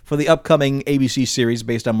for the upcoming ABC series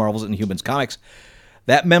based on Marvel's Inhumans comics.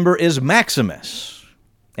 That member is Maximus.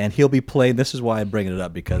 And he'll be played, this is why I'm bringing it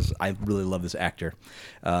up, because I really love this actor.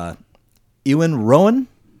 Ewan Rowan,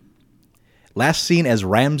 last seen as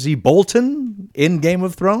Ramsay Bolton in Game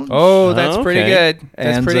of Thrones. Oh, that's pretty okay. good.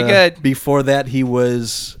 That's And, pretty good. Before that, he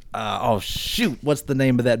was, what's the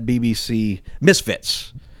name of that BBC?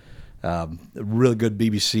 Misfits. A really good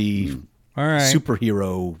BBC All right.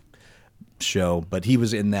 superhero show, but he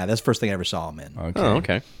was in that. That's the first thing I ever saw him in. Okay. Oh,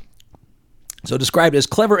 okay. So described as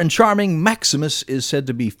clever and charming, Maximus is said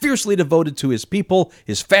to be fiercely devoted to his people,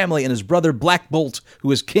 his family, and his brother Black Bolt,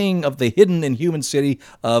 who is king of the hidden inhuman city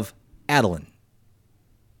of Attilan.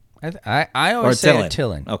 I Or always say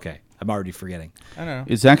Attilan. Okay, I'm already forgetting. I don't know.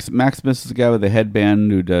 is Maximus the guy with the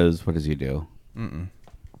headband who does what does he do?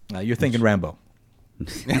 You're thinking Rambo.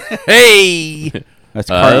 Hey! That's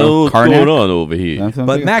What's Karnak? going on over here? That's what I'm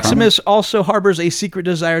But thinking, Maximus also harbors a secret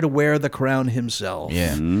desire to wear the crown himself.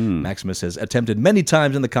 Yeah. Maximus has attempted many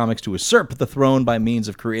times in the comics to usurp the throne by means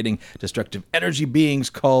of creating destructive energy beings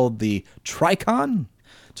called the Tricon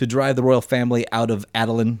to drive the royal family out of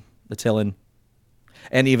Attilan,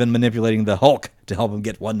 and even manipulating the Hulk to help him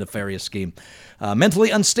get one nefarious scheme. Mentally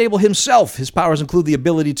unstable himself, his powers include the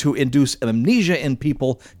ability to induce amnesia in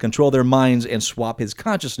people, control their minds, and swap his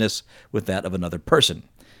consciousness with that of another person.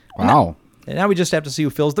 Wow. And now we just have to see who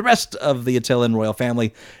fills the rest of the Attilan royal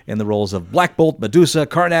family in the roles of Black Bolt, Medusa,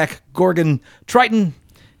 Karnak, Gorgon, Triton,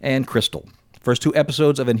 and Crystal. First 2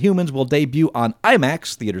 episodes of Inhumans will debut on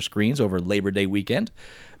IMAX theater screens over Labor Day weekend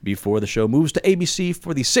before the show moves to ABC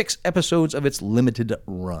for the 6 episodes of its limited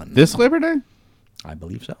run. This Labor Day? I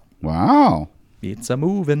believe so. Wow. It's a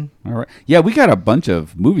moving. All right. Yeah, we got a bunch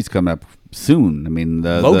of movies coming up soon. I mean,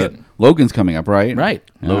 Logan. Logan's coming up, right? Right.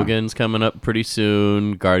 Yeah. Logan's coming up pretty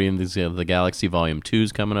soon. Guardians of the Galaxy Volume 2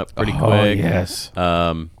 is coming up pretty Oh, quick. yes.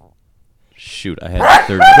 Shoot, I had the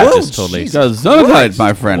third. I just totally. Gesundheit,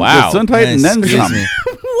 my friend. Wow. Gesundheit and then Excuse some. me.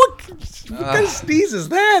 What kind of sneeze is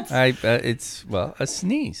that? It's, well, a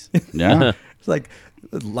sneeze. Yeah. It's like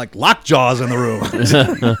lockjaws in the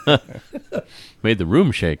room. Made the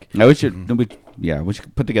room shake. Now we should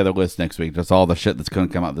put together a list next week. Just all the shit that's going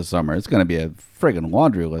to come out this summer. It's going to be a friggin'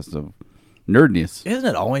 laundry list of nerdness. Isn't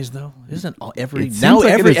it always though? Isn't it every It seems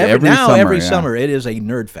like it is every summer, yeah. summer it is a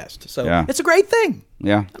nerd fest. So Yeah. it's a great thing.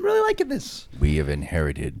 Yeah. I'm really liking this. We have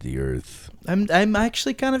inherited the earth. I'm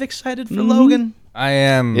actually kind of excited for Logan. I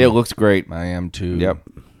am. It looks great. I am too. Yep.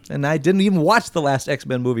 And I didn't even watch the last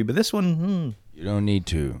X-Men movie, but this one, You don't need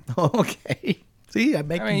to. okay. See, I'm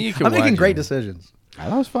making you can I'm making watch great it. decisions. I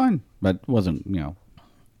thought it was fine, but wasn't,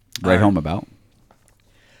 right home about.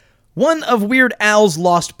 One of Weird Al's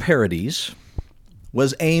lost parodies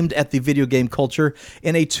was aimed at the video game culture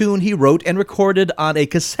in a tune he wrote and recorded on a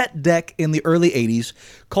cassette deck in the early 80s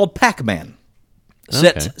called Pac-Man,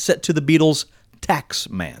 set to the Beatles'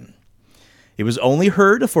 Taxman. It was only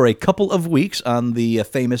heard for a couple of weeks on the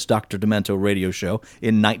famous Dr. Demento radio show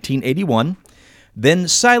in 1981, then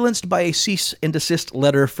silenced by a cease and desist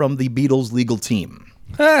letter from the Beatles' legal team.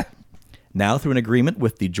 Now, through an agreement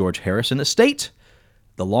with the George Harrison estate,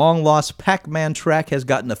 the long-lost Pac-Man track has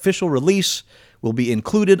gotten official release, will be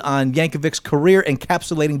included on Yankovic's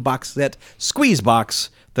career-encapsulating box set Squeezebox,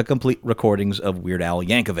 the complete recordings of Weird Al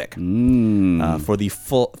Yankovic. For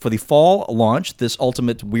the fall launch, this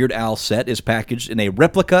ultimate Weird Al set is packaged in a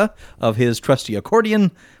replica of his trusty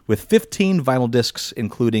accordion with 15 vinyl discs,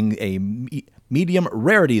 including a Medium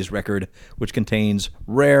Rarities record, which contains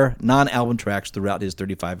rare non-album tracks throughout his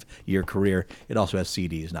 35-year career. It also has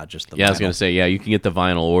CDs, not just the Yeah, I was vinyl. going to say, yeah, you can get the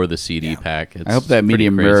vinyl or the CD pack. I hope that It's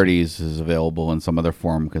Medium pretty crazy. Rarities is available in some other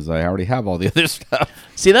form because I already have all the other stuff.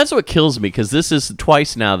 See, that's what kills me because this is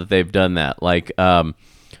twice now that they've done that. Like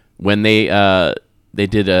when they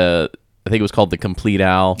did I think it was called the Complete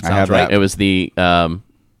Al. I have that. It was the the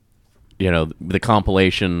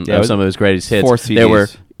compilation Yeah, it of was some of his greatest hits. 4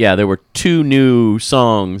 There were 2 new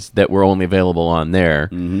songs that were only available on there,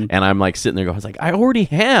 Mm-hmm. and I'm like sitting there going, I already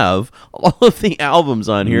have all of the albums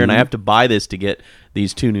on here, Mm-hmm. and I have to buy this to get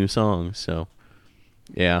these 2 new songs. So,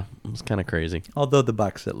 yeah, it's kind of crazy. Although the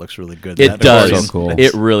box set looks really good. It That does. version. So cool.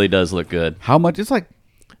 It really does look good. How much? It's like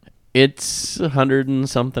It's $100 and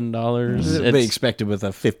something. They expected with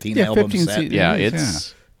a 15 album 15 set. CD. Yeah, Yes,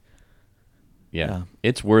 it's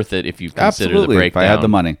it's worth it if you consider absolutely. the If breakdown. I had the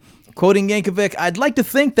money. Quoting Yankovic, I'd like to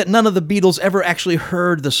think that none of the Beatles ever actually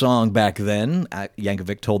heard the song back then.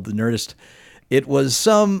 Yankovic told the Nerdist it was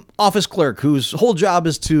some office clerk whose whole job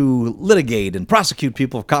is to litigate and prosecute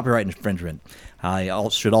people for copyright infringement. I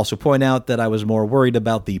should also point out that I was more worried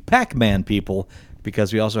about the Pac-Man people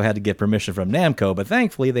because we also had to get permission from Namco, but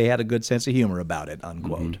thankfully they had a good sense of humor about it,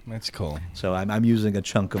 unquote. That's cool. So I'm using a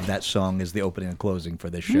chunk of that song as the opening and closing for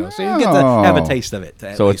this show, so you get to have a taste of it.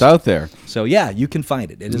 at So it's least. out there. So yeah, you can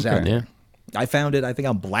find it. It is out Yeah. there. I found it, I think,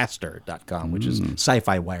 on Blaster.com, which is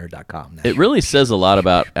sci-fi-wire.com. now. It really says a lot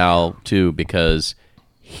about Al too, because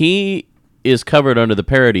he is covered under the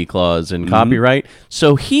parody clause in copyright,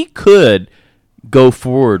 so he could go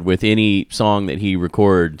forward with any song that he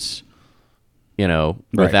records, Right.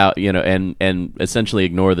 without and essentially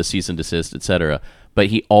ignore the cease and desist, etc. But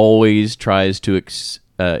he always tries to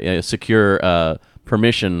secure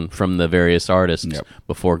permission from the various artists Yep.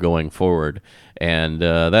 before going forward, and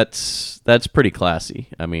that's pretty classy.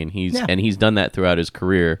 I mean, he's done that throughout his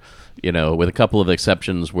career, with a couple of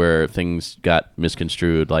exceptions where things got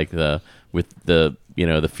misconstrued, like the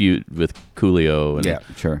feud with Coolio, and Yeah,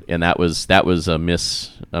 sure. and that was a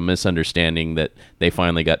misunderstanding that they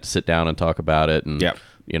finally got to sit down and talk about it, and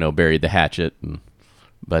Yep. buried the hatchet,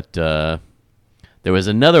 but there was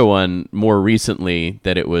another one more recently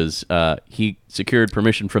that it was he secured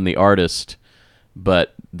permission from the artist,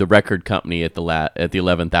 but the record company at the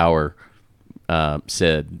 11th hour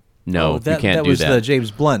said no, that, you can't that do was that. the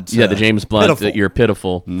James Blunt. Yeah, the James Blunt Pitiful. that you're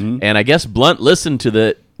pitiful, and I guess Blunt listened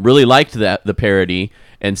to really liked the parody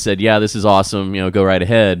and said, "Yeah, this is awesome. Go right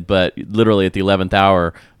ahead." But literally at the 11th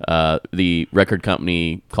hour, the record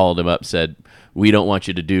company called him up, said, "We don't want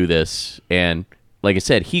you to do this." And like I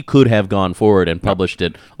said, he could have gone forward and published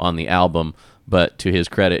it on the album, but to his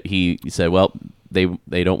credit, he said, "Well, they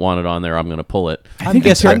don't want it on there. I'm going to pull it." I'm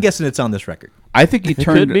guessing it's on this record. I think he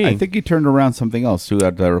could be. I think he turned around something else who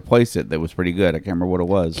had to replace it that was pretty good. I can't remember what it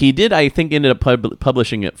was. He did, I think, ended up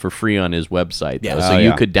publishing it for free on his website. Yeah. Though. Oh, So you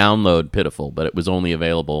yeah. could download Pitiful, but it was only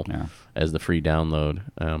available Yeah. as the free download.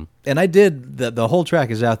 And I did, the whole track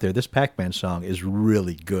is out there. This Pac-Man song is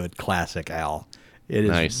really good, classic Al. It is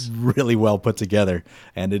Nice. really well put together,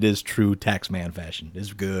 and it is true Taxman fashion.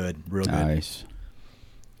 It's good, real good. Nice.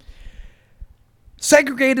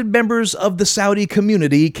 Segregated members of the Saudi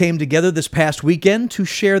community came together this past weekend to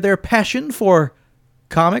share their passion for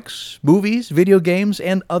comics, movies, video games,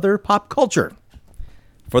 and other pop culture.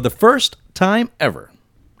 For the first time ever,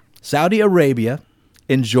 Saudi Arabia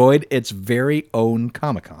enjoyed its very own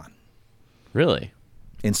Comic-Con. Really?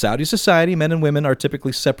 In Saudi society, men and women are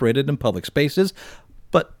typically separated in public spaces,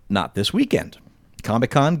 but not this weekend.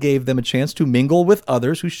 Comic-Con gave them a chance to mingle with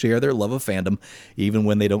others who share their love of fandom, even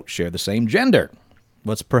when they don't share the same gender.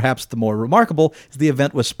 What's perhaps the more remarkable is the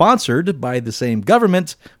event was sponsored by the same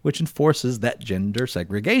government, which enforces that gender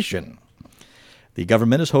segregation. The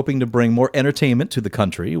government is hoping to bring more entertainment to the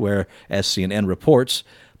country, where, as CNN reports,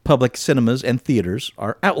 public cinemas and theaters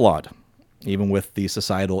are outlawed. Even with the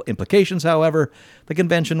societal implications, however, the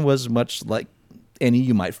convention was much like any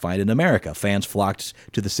you might find in America. Fans flocked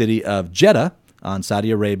to the city of Jeddah on Saudi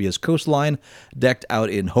Arabia's coastline, decked out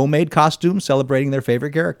in homemade costumes celebrating their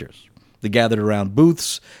favorite characters. They gathered around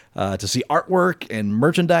booths to see artwork and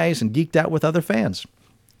merchandise and geeked out with other fans.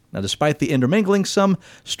 Now, despite the intermingling, some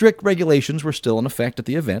strict regulations were still in effect at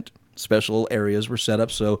the event. Special areas were set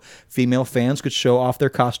up so female fans could show off their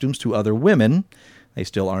costumes to other women. They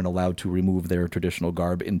still aren't allowed to remove their traditional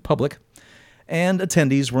garb in public. And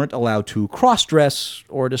attendees weren't allowed to cross-dress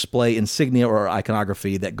or display insignia or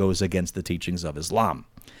iconography that goes against the teachings of Islam.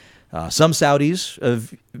 Some Saudis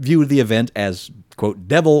viewed the event as, quote,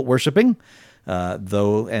 devil worshipping,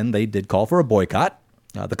 and they did call for a boycott.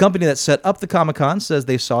 The company that set up the Comic-Con says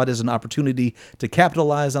they saw it as an opportunity to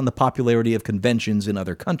capitalize on the popularity of conventions in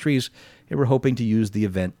other countries and were hoping to use the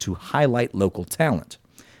event to highlight local talent.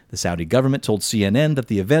 The Saudi government told CNN that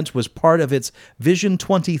the event was part of its Vision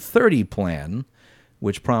 2030 plan,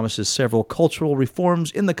 which promises several cultural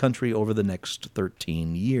reforms in the country over the next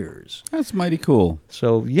 13 years. That's mighty cool.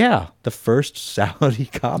 So, yeah, the first Saudi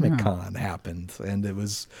Comic-Con happened, and it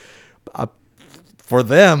was, for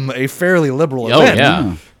them, a fairly liberal event.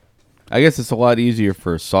 yeah. I guess it's a lot easier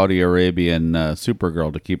for Saudi Arabian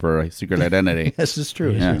Supergirl to keep her secret identity. This is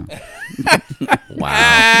true. Yeah.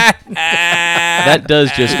 Wow. That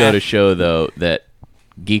does just go to show, though, that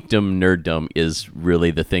geekdom, nerddom is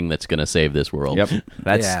really the thing that's going to save this world. Yep.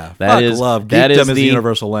 That's Yeah, that fuck is love. that Geekdom is is the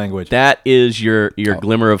universal language. That is your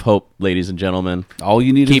glimmer of hope, ladies and gentlemen. All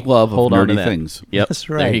you need Keep is love hold of on to nerdy that. things. Yep, That's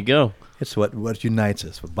right. There you go. It's what unites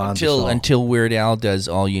us, what bonds us all. Until Weird Al does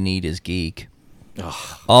All You Need Is Geek.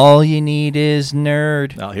 All you need is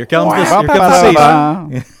nerd. Now, here comes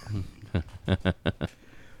the scene.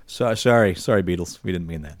 Sorry, Beatles. We didn't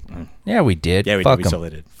mean that. Yeah, we did. Yeah, we Fuck did. We 'em. totally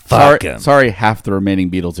did. Fuck 'em. Sorry, half the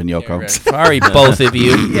remaining Beatles and Yoko. Sorry, both of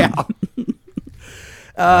you.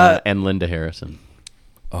 Yeah. And Linda Harrison.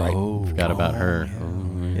 Oh, forgot about her.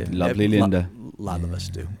 Lovely Linda. A lot of us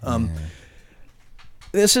do.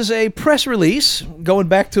 This is a press release going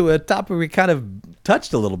back to a topic we kind of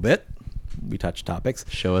touched a little bit. We touched topics.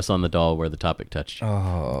 Show us on the doll where the topic touched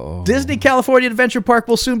you. Disney California Adventure Park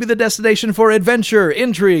will soon be the destination for adventure,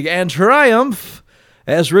 intrigue, and triumph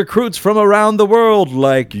as recruits from around the world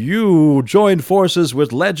like you join forces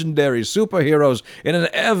with legendary superheroes in an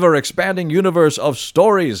ever-expanding universe of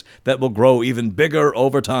stories that will grow even bigger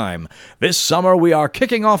over time. This summer, we are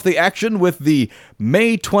kicking off the action with the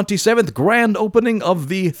May 27th grand opening of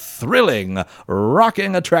the thrilling,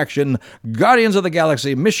 rocking attraction Guardians of the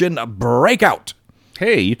Galaxy Mission Breakout.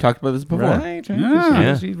 Hey, you talked about this before. Right?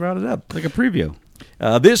 Yeah. He brought it up. Like a preview.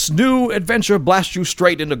 This new adventure blasts you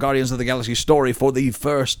straight into Guardians of the Galaxy story for the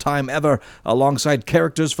first time ever, alongside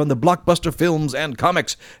characters from the blockbuster films and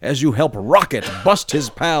comics. As you help Rocket bust his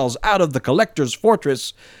pals out of the Collector's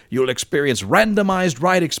Fortress, you'll experience randomized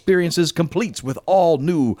ride experiences complete with all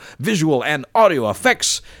new visual and audio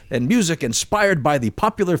effects and music inspired by the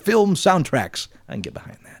popular film soundtracks. I can get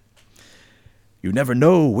behind that. You never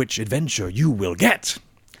know which adventure you will get.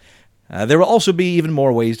 There will also be even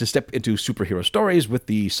more ways to step into superhero stories with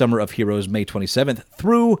the Summer of Heroes May 27th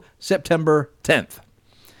through September 10th.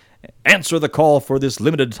 Answer the call for this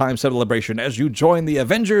limited time celebration as you join the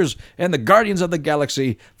Avengers and the Guardians of the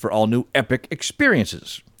Galaxy for all new epic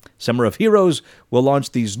experiences. Summer of Heroes will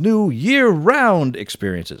launch these new year-round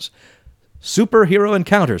experiences. Superhero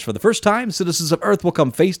encounters. For the first time, citizens of Earth will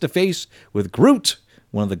come face-to-face with Groot,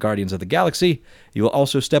 one of the Guardians of the Galaxy. You will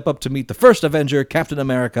also step up to meet the first Avenger, Captain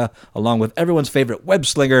America, along with everyone's favorite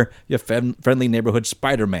web-slinger, your friendly neighborhood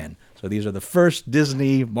Spider-Man. So these are the first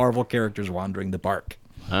Disney Marvel characters wandering the park.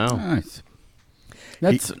 Oh. Nice.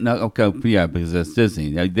 That's okay. Yeah, because it's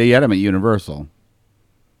Disney. They had them at Universal.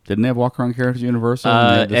 Didn't they have walk-around characters at Universal?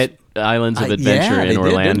 At Islands of Adventure yeah, they in did,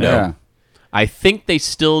 Orlando. didn't they? Yeah. I think they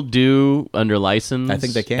still do under license. I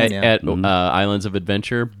think they can, at yeah. Islands of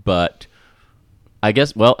Adventure, but I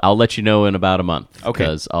guess I'll let you know in about a month. Okay.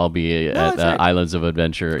 Because I'll be at that's right. Islands of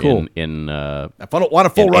Adventure Cool. in If I don't want a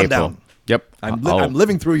full in rundown, April. Yep. I'm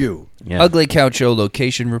living through you. Yeah. Ugly Couch Show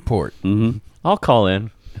location report. I'll call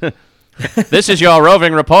in. This is your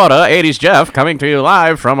roving reporter, 80s Jeff, coming to you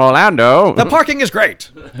live from Orlando. The parking is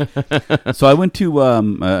great. So I went to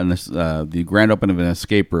the grand opening of an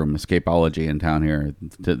escape room, Escapeology, in town here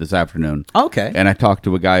this afternoon. Okay. And I talked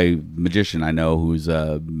to a guy, magician I know, who's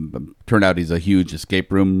turned out he's a huge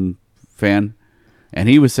escape room fan. And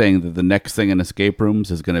he was saying that the next thing in escape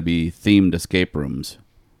rooms is going to be themed escape rooms.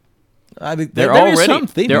 I mean, They're there is already some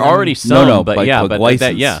theme. they're I mean, already some, No, but like- yeah, like but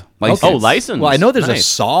license. yeah. License. Oh, license. Well, I know there's a Nice.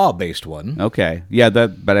 Saw-based one. Okay. Yeah,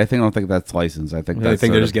 but I don't think that's licensed. I think Really that's think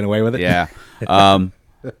sort they're of- just getting away with it? Yeah.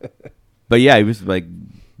 But yeah, he was like,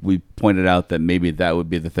 we pointed out that maybe that would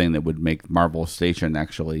be the thing that would make Marvel Station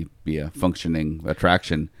actually be a functioning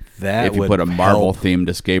attraction. That if you would put a Marvel help. themed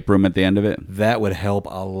escape room at the end of it. That would help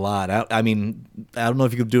a lot. I mean, I don't know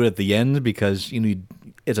if you could do it at the end because you need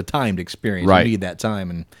it's a timed experience. Right. You need that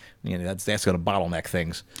time, and that's going to bottleneck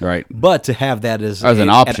things. Right. But to have that as As an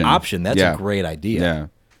option. that's Yeah. a great idea. Yeah.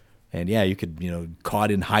 And yeah, you could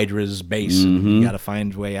caught in Hydra's base, and you got to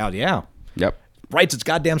find a way out. Yeah, Yep. writes its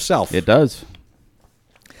goddamn self. It does.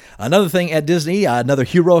 Another thing at Disney, another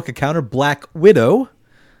heroic encounter, Black Widow.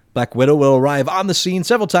 Black Widow will arrive on the scene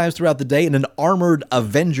several times throughout the day in an armored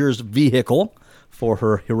Avengers vehicle for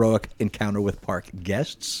her heroic encounter with park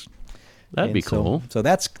guests. That'd be cool. So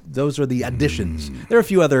those are the additions. There are a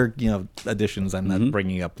few other additions. I'm not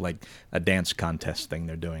bringing up like a dance contest thing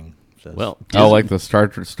they're doing. So Well, Oh, like the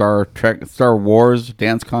Star Wars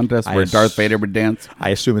dance contest where Darth Vader would dance. I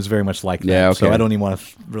assume it's very much like that. Yeah, So okay. I don't even want to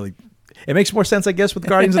really. It makes more sense, I guess, with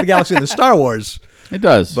Guardians of the Galaxy than the Star Wars. It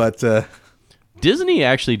does. But Disney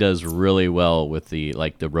actually does really well with the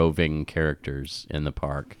roving characters in the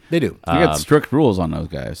park. they do. you got strict rules on those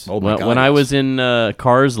guys. Oh my God, When I yes. was in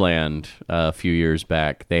Cars Land a few years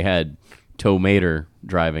back, they had Tow Mater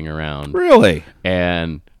driving around, Really?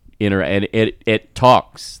 and it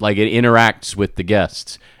talks, like it interacts with the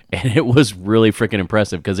guests, and it was really freaking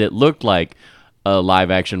impressive because it looked like a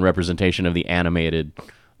live action representation of the animated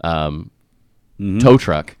tow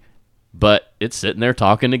truck, but it's sitting there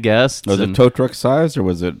talking to guests. Was it and- tow truck size or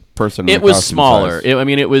was it person? in It a was costume smaller.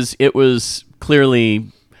 size? It was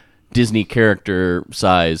clearly Disney character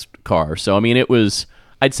sized car. So I mean, it was,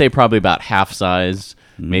 I'd say probably about half size,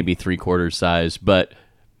 maybe 3/4 size, but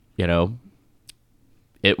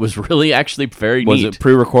it was really actually very Was neat. it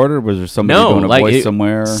pre-recorded? Or was there somebody No, doing a like voice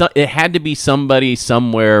somewhere? it had to be somebody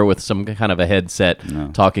somewhere with some kind of a headset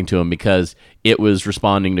talking to him, because it was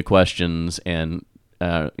responding to questions and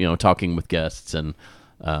talking with guests and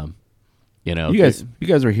you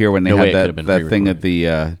guys were here when they No way it had could've been that thing at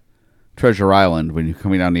pre-recorded. the Treasure Island when you're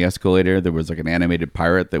coming down the escalator. There was like an animated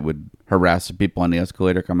pirate that would harass the people on the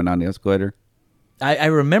escalator coming down the escalator. I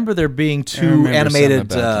remember there being two remember animated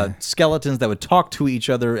something about that. skeletons that would talk to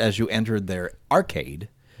each other as you entered their arcade.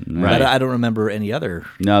 Right. But I don't remember any other.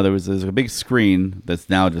 No, there's a big screen that's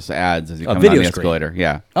now just ads as you come down video the screen. escalator.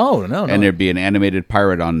 Yeah. Oh no! And there'd be an animated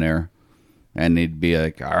pirate on there, and he'd be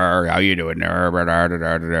like, "Arr, how you doing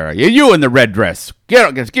there? You in the red dress?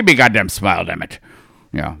 Give me a goddamn smile, damn it!"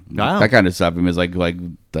 Yeah, Wow. that kind of stuff. It was like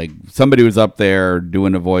somebody was up there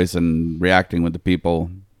doing a voice and reacting with the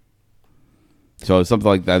people. So something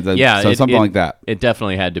like that. Yeah, something like that. It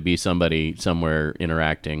definitely had to be somebody somewhere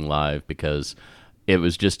interacting live, because it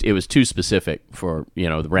was too specific for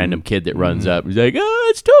the random kid that runs up. He's like, "Oh,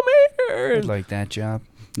 it's Tow I'd like that job.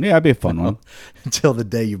 Yeah, it'd be a fun one. Until the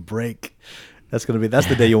day you break. That's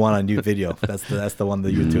the day you want a new video. That's the one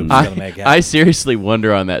that YouTube's gonna make. I seriously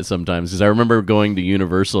wonder on that sometimes, because I remember going to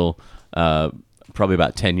Universal probably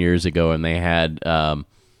about 10 years ago, and they had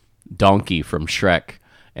Donkey from Shrek,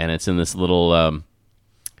 and it's in this little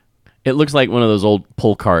it looks like one of those old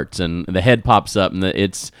pull carts, and the head pops up, and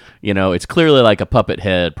it's clearly like a puppet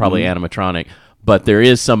head, probably animatronic, but there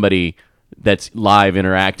is somebody that's live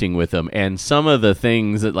interacting with them, and some of the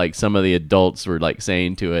things that like some of the adults were like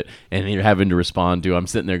saying to it and you're having to respond to, I'm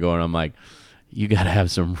sitting there going, I'm like, you got to have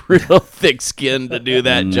some real thick skin to do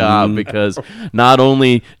that job, because not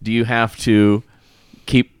only do you have to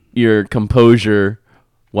keep your composure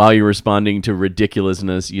while you're responding to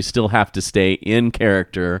ridiculousness, you still have to stay in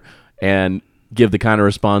character and give the kind of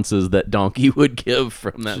responses that Donkey would give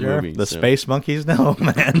from that movie. The So- space monkeys know,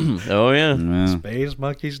 man. Oh yeah. Yeah. Space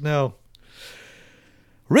monkeys know.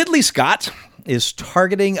 Ridley Scott is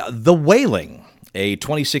targeting The Wailing, a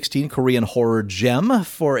 2016 Korean horror gem,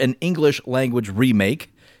 for an English language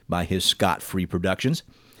remake by his Scott Free Productions.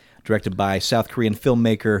 Directed by South Korean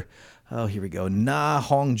filmmaker, here we go, Na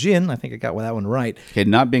Hong Jin. I think I got that one right. Okay,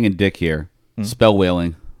 not being a dick here. Spell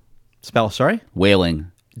wailing. Spell, sorry?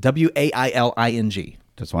 Wailing. Wailing.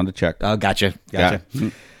 Just wanted to check. Oh, gotcha.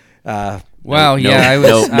 Well, No- yeah, I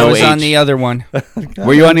no was on H. the other one.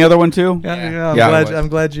 Were you on the other one too? I'm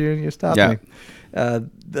glad you stopped Yeah. me.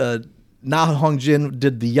 The Na Hong Jin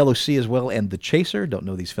did The Yellow Sea as well, and The Chaser. Don't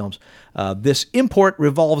know these films. This import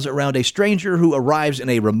revolves around a stranger who arrives in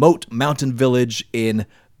a remote mountain village in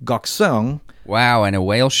Gokseong Wow, and a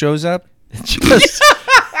whale shows up?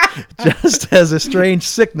 just as a strange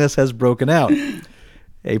sickness has broken out.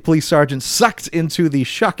 A police sergeant sucked into the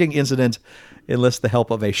shocking incident enlists the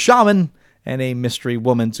help of a shaman and a mystery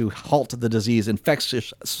woman to halt the disease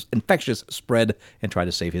infectious spread and try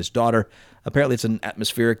to save his daughter. Apparently it's an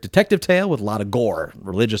atmospheric detective tale with a lot of gore,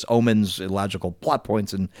 religious omens, illogical plot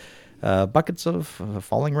points, and buckets of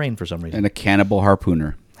falling rain for some reason. And a cannibal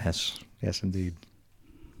harpooner. Yes, indeed.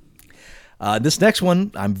 This next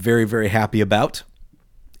one I'm very, very happy about.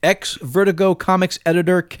 Ex-Vertigo Comics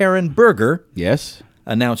editor Karen Berger Yes.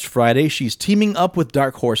 announced Friday she's teaming up with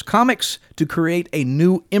Dark Horse Comics to create a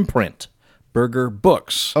new imprint, Berger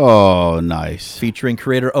Books, Oh, nice. featuring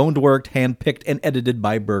creator-owned work handpicked and edited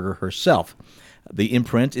by Berger herself. The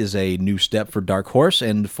imprint is a new step for Dark Horse,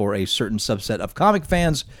 and for a certain subset of comic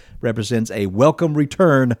fans, represents a welcome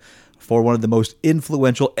return for one of the most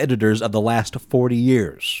influential editors of the last 40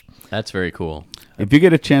 years. That's very cool. If you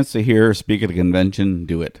get a chance to hear her speak at a convention,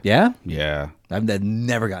 do it. Yeah? Yeah. I've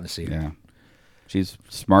never gotten to see it. Yeah. She's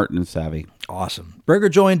smart and savvy. Awesome. Berger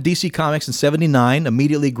joined DC Comics in '79,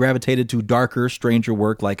 immediately gravitated to darker, stranger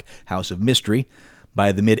work like House of Mystery.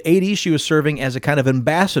 By the mid-'80s, she was serving as a kind of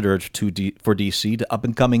ambassador for DC to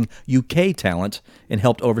up-and-coming UK talent and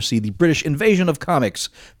helped oversee the British invasion of comics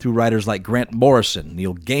through writers like Grant Morrison,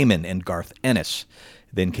 Neil Gaiman, and Garth Ennis.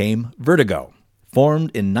 Then came Vertigo.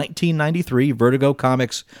 Formed in 1993, Vertigo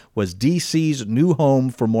Comics was DC's new home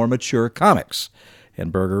for more mature comics,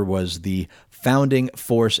 and Berger was the founding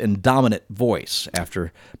force and dominant voice.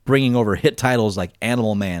 After bringing over hit titles like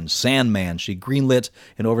Animal Man, Sandman, she greenlit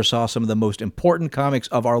and oversaw some of the most important comics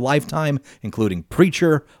of our lifetime, including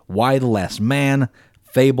Preacher, Why the Last Man,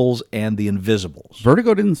 Fables, and The Invisibles.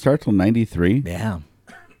 Vertigo didn't start till 93. Yeah.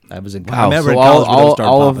 I was in Wow, I remember so in college when those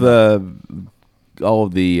started all of popping up. all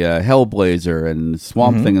of the Hellblazer and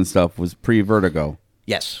Swamp Thing and stuff was pre-Vertigo.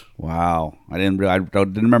 Yes. Wow, I didn't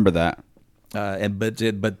remember that.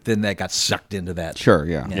 But then that got sucked into that. Sure,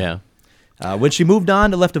 yeah. Yeah. When she moved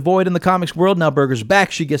on, it left a void in the comics world. Now Berger's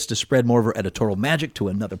back. She gets to spread more of her editorial magic to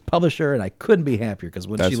another publisher, and I couldn't be happier because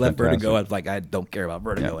when That's she left fantastic. Vertigo, I was like, I don't care about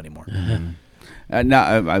Vertigo anymore.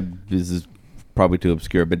 Now, this is probably too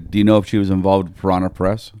obscure, but do you know if she was involved with Piranha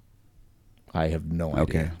Press? I have no idea.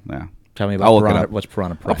 Okay, yeah. Tell me I'll about look it Piranha. up. What's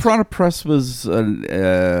Piranha Well, Press? Piranha Press was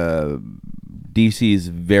DC's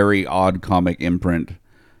very odd comic imprint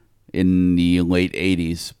in the late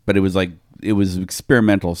 80s, but it was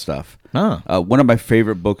experimental stuff. Huh. One of my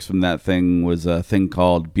favorite books from that thing was a thing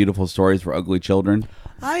called Beautiful Stories for Ugly Children.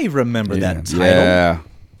 I remember that title. Yeah.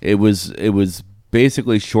 It was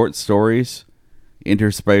basically short stories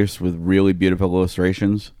interspersed with really beautiful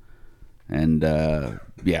illustrations. And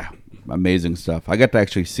amazing stuff. I got to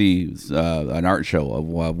actually see an art show of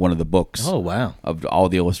one of the books. Oh, wow. Of all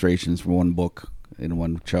the illustrations from one book in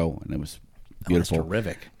one show, and it was beautiful. That's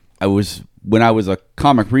terrific. When I was a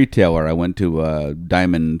comic retailer, I went to a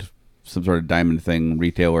some sort of diamond thing,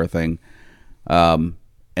 retailer thing, and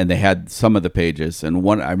they had some of the pages. And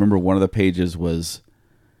I remember one of the pages was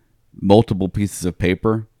multiple pieces of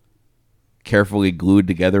paper carefully glued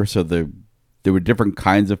together, so there were different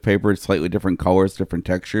kinds of paper, slightly different colors, different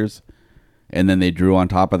textures, and then they drew on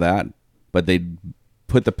top of that. But they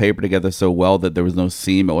put the paper together so well that there was no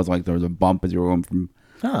seam. It wasn't like there was a bump as you were going from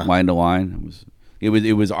line to line. It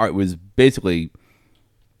was art. It was basically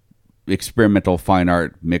experimental fine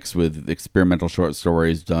art mixed with experimental short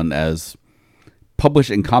stories done as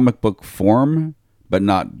published in comic book form, but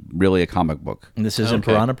not really a comic book. And this is in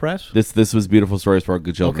Piranha Press? This was Beautiful Stories for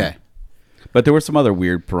Good Children. Okay. But there were some other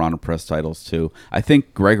weird Piranha Press titles too. I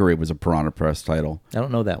think Gregory was a Piranha Press title. I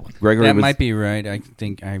don't know that one. Gregory That was, might be right. I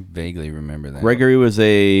think I vaguely remember that. Gregory was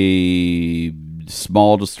a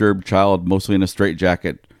small, disturbed child, mostly in a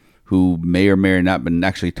straitjacket, who may or may not have been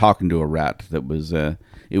actually talking to a rat. That was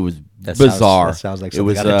it was That bizarre. sounds like it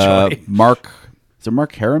was something I'd enjoy. Mark. Is it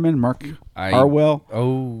Mark Harriman? Mark Harwell?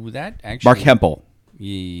 Oh, that actually. Mark Hempel.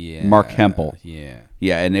 Yeah. Mark Hempel. Yeah.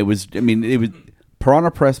 Yeah, and it was. I mean, it was.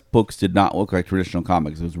 Piranha Press books did not look like traditional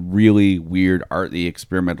comics. It was really weird, arty,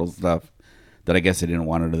 experimental stuff that I guess they didn't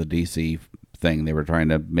want into the DC thing. They were trying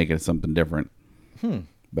to make it something different.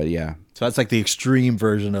 But yeah. So that's like the extreme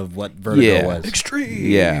version of what Vertigo was.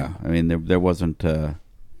 Extreme. Yeah. I mean, there wasn't.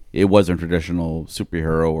 It wasn't traditional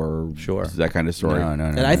superhero or that kind of story. No.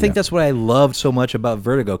 And I think that's what I loved so much about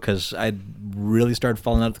Vertigo, because I really started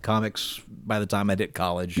falling out of the comics by the time I did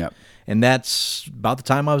college. Yep. And that's about the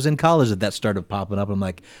time I was in college that started popping up. I'm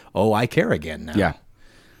like, oh, I care again now. Yeah.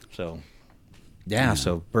 So,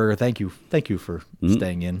 so Berger, thank you for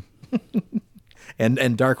staying in.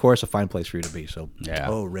 and Dark Horse, a fine place for you to be. So,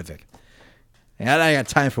 terrific. And I got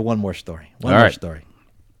time for one more story. One All more right. story.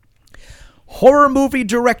 Horror movie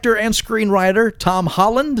director and screenwriter Tom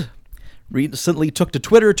Holland recently took to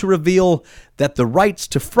Twitter to reveal that the rights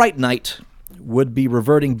to Fright Night would be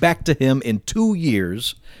reverting back to him in 2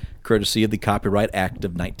 years, courtesy of the Copyright Act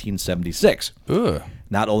of 1976. Ugh.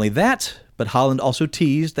 Not only that, but Holland also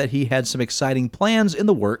teased that he had some exciting plans in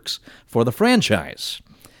the works for the franchise.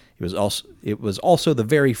 It was also the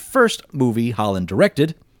very first movie Holland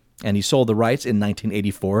directed, and he sold the rights in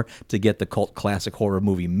 1984 to get the cult classic horror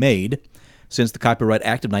movie made. Since the Copyright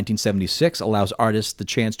Act of 1976 allows artists the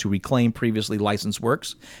chance to reclaim previously licensed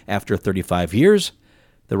works after 35 years,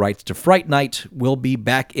 the rights to Fright Night will be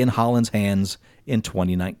back in Holland's hands in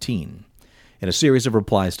 2019. In a series of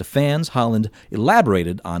replies to fans, Holland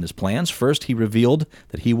elaborated on his plans. First, he revealed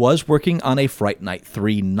that he was working on a Fright Night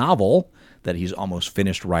 3 novel that he's almost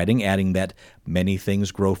finished writing, adding that many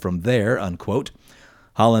things grow from there, unquote.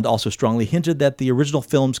 Holland also strongly hinted that the original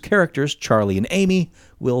film's characters, Charlie and Amy,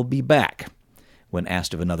 will be back. When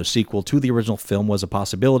asked if another sequel to the original film was a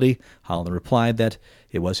possibility, Holland replied that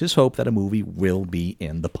it was his hope that a movie will be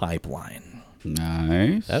in the pipeline.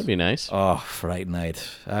 Nice. That'd be nice. Oh, Fright Night.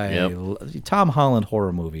 Yep. Tom Holland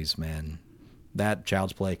horror movies, man. That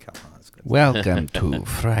Child's Play, come on. It's good. Welcome to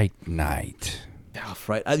Fright Night. Oh,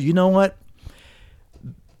 you know what?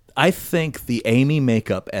 I think the Amy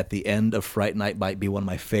makeup at the end of Fright Night might be one of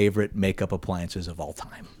my favorite makeup appliances of all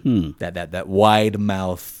time. That wide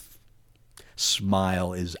mouth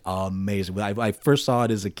smile is amazing. When I first saw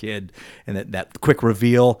it as a kid, and that quick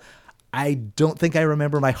reveal, I don't think I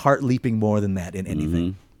remember my heart leaping more than that in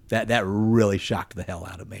anything. That really shocked the hell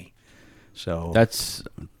out of me. So That's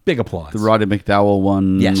big applause. the Roddy McDowell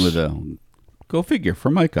one Yes. with a go figure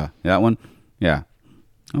for Micah. That one? Yeah.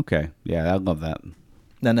 Okay. Yeah, I love that.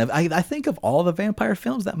 And I think of all the vampire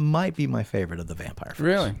films, that might be my favorite of the vampire films.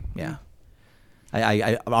 Really? Yeah.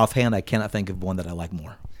 I offhand, I cannot think of one that I like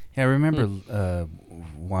more. Yeah, I remember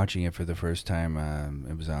watching it for the first time.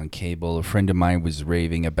 It was on cable. A friend of mine was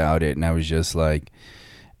raving about it, and I was just like,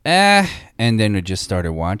 And then I just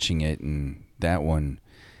started watching it, and that one.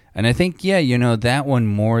 And I think, that one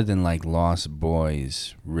more than like Lost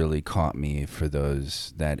Boys really caught me for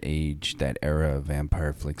that age, that era of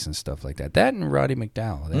vampire flicks and stuff like that. That and Roddy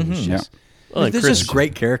McDowell. That was just... Well, and There's Chris, just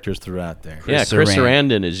great characters throughout there. Chris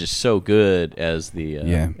Sarandon is just so good as the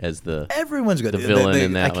Everyone's good. The villain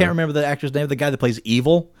in that I one. can't remember the actor's name. The guy that plays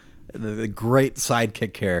Evil, the great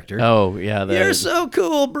sidekick character. Oh yeah, You're so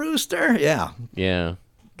cool, Brewster. Yeah. yeah.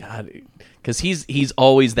 God, because he's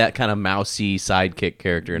always that kind of mousy sidekick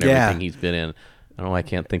character in Yeah. everything he's been in. I don't know. I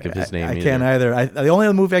can't think of his name. I either. can't either. The only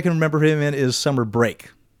other movie I can remember him in is Summer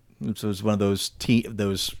Break. So it's one of those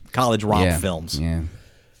college romp films. Yeah.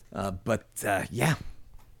 Yeah,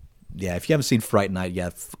 if you haven't seen Fright Night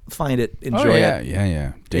yet, find it, enjoy it.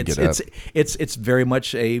 Yeah. Dig it up. It's very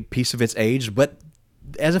much a piece of its age, but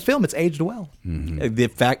as a film, it's aged well. The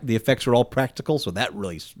effects are all practical, so that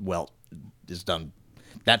really is done.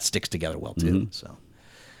 That sticks together well too.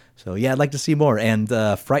 So yeah, I'd like to see more. And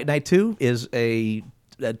Fright Night 2 is a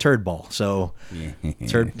turd ball. So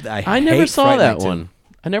I never hate saw Fright that Night 2. one.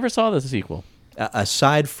 I never saw the sequel.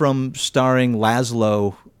 Aside from starring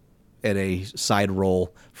Laszlo in a side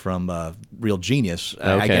role from Real Genius,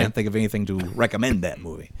 I Okay. can't think of anything to recommend that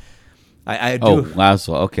movie. I do. Oh,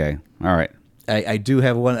 Laszlo. Okay. All right. I do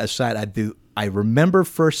have one aside. I remember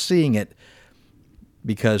first seeing it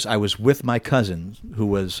because I was with my cousin who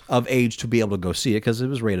was of age to be able to go see it because it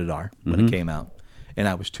was rated R when it came out, and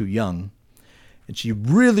I was too young. And she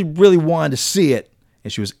really, really wanted to see it,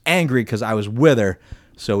 and she was angry because I was with her,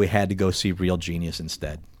 so we had to go see Real Genius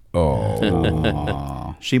instead.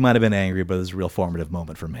 Oh. She might have been angry, but it was a real formative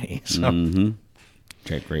moment for me. So.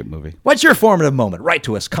 Great movie. What's your formative moment? Write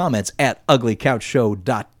to us. Comments at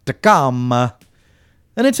uglycouchshow.com.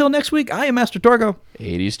 And until next week, I am Master Torgo,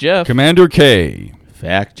 80s Jeff. Commander K.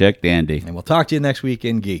 Fact checked Andy. and we'll talk to you next week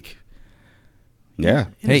in Geek. Yeah.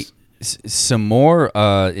 Hey, some more.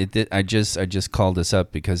 I just called this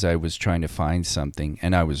up because I was trying to find something,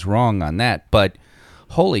 and I was wrong on that. But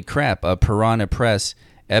holy crap! Piranha Press,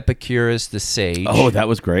 Epicurus the Sage. Oh, that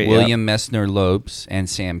was great. William Messner Lopes and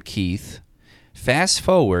Sam Keith. Fast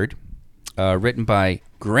Forward, written by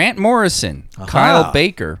Grant Morrison, Kyle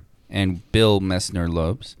Baker, and Bill Messner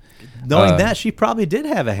Lopes. Knowing that, she probably did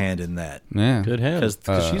have a hand in that. Yeah, Good hand.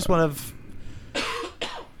 Because she's one of...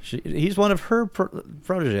 he's one of her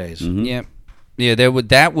proteges. Yeah.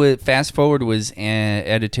 That would Fast Forward was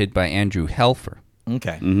edited by Andrew Helfer.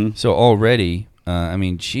 Okay. So already,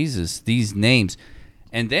 Jesus, these names.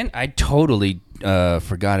 And then I totally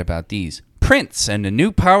forgot about these. Prince and the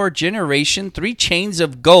New Power Generation, 3 Chains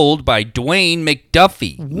of Gold by Dwayne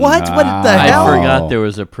McDuffie. What? What the I hell? forgot there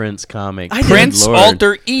was a Prince comic. Good Prince Lord.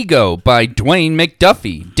 Alter Ego by Dwayne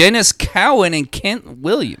McDuffie. Dennis Cowan and Kent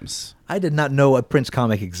Williams. I did not know a Prince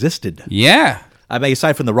comic existed. Yeah. I mean,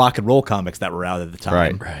 aside from the rock and roll comics that were out at the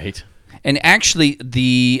time. Right. And actually,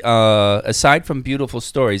 the aside from Beautiful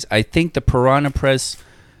Stories, I think the Piranha Press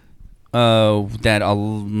that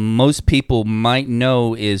most people might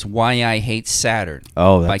know is Why I Hate Saturn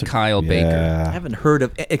by Kyle Baker. I haven't heard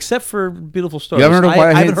of, except for Beautiful Stories. You haven't heard of Why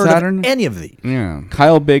I Hate haven't heard Saturn? of any of these. Yeah.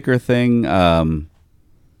 Kyle Baker thing.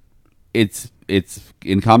 It's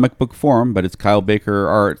in comic book form, but it's Kyle Baker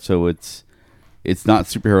art, so it's not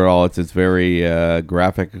superhero at all. It's very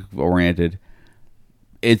graphic oriented.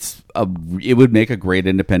 It would make a great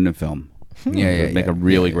independent film. It would make a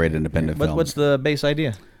really great independent film. What's the base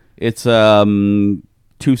idea? It's 2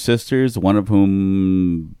 sisters, one of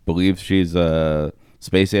whom believes she's a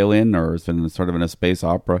space alien or is sort of in a space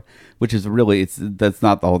opera, which is really that's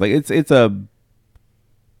not the whole thing. It's a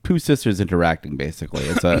two sisters interacting. Basically,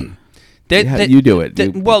 it's a That- you do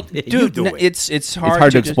it. well, You dude, do it. it's hard.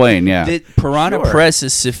 hard to explain, yeah. Piranha Sure. Press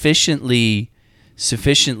is sufficiently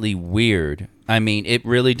weird. I mean, it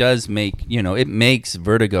really does make it makes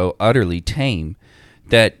Vertigo utterly tame.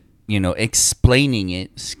 That explaining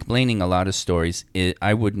a lot of stories,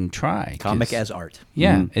 I wouldn't try. Comic 'cause- as art.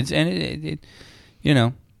 Yeah, it's and it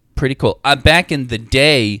pretty cool. Back in the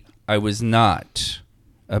day, I was not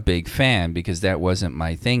a big fan because that wasn't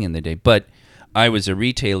my thing in the day. But I was a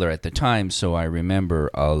retailer at the time, so I remember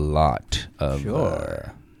a lot of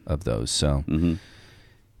those. So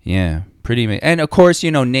yeah, pretty. And of course,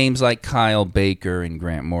 names like Kyle Baker and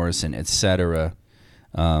Grant Morrison, etc.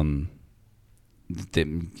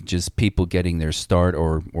 Just people getting their start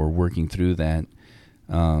or working through that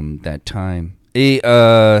time.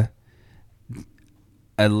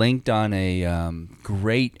 I linked on a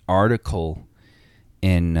great article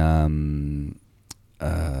in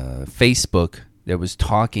Facebook that was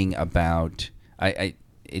talking about.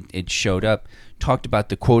 It showed up, talked about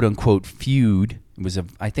the quote unquote feud.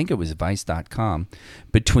 I think it was Vice.com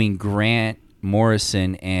between Grant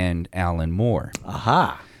Morrison and Alan Moore.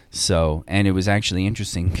 Aha. So, and it was actually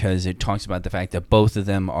interesting because it talks about the fact that both of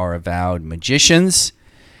them are avowed magicians,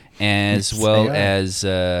 as well as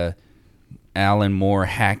Alan Moore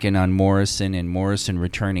hacking on Morrison and Morrison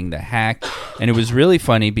returning the hack. And it was really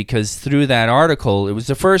funny because through that article, it was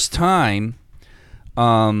the first time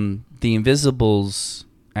the Invisibles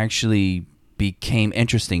actually became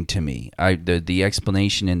interesting to me. The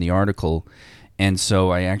explanation in the article. And so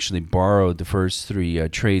I actually borrowed the first 3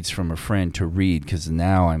 trades from a friend to read because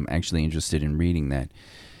now I'm actually interested in reading that.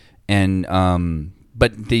 And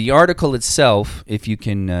but the article itself, if you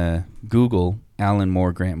can Google Alan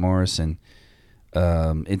Moore, Grant Morrison,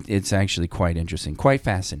 it's actually quite interesting, quite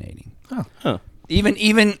fascinating.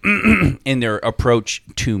 Even in their approach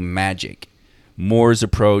to magic, Moore's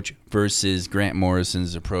approach versus Grant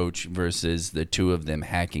Morrison's approach versus the two of them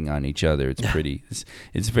hacking on each other. It's pretty.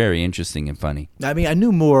 It's very interesting and funny. I mean, I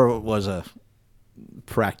knew Moore was a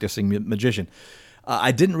practicing magician.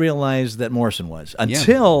 I didn't realize that Morrison was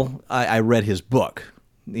until I read his book.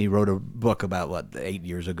 He wrote a book about 8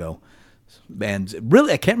 years ago, and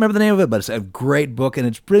really I can't remember the name of it, but it's a great book, and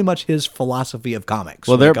it's pretty much his philosophy of comics.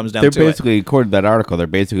 Well, when it comes down they're to basically, according to that article, they're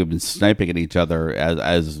basically been sniping at each other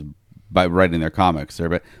as by writing their comics.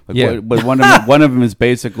 But one of them is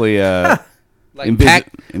basically Like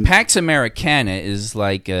Pax Americana is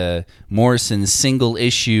like Morrison's single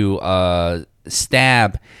issue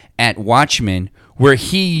stab at Watchmen, where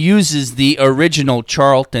he uses the original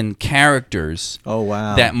Charlton characters. Oh,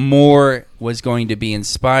 wow. That Moore was going to be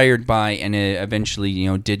inspired by, and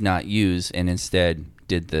eventually did not use, and instead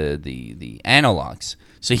did the analogs.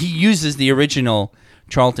 So he uses the original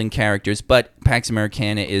Charlton characters, but Pax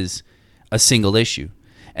Americana is a single issue.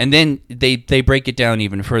 And then they break it down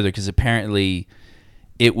even further because apparently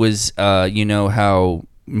it was, how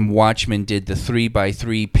Watchmen did the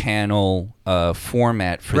 3x3 panel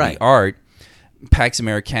format for the art. Pax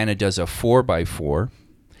Americana does a 4x4.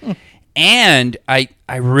 And I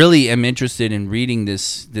really am interested in reading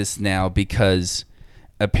this now because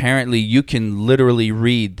apparently you can literally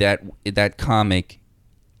read that comic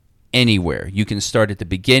anywhere. You can start at the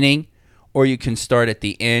beginning, or you can start at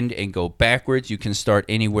the end and go backwards. You can start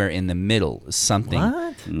anywhere in the middle, something.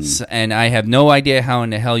 What? And I have no idea how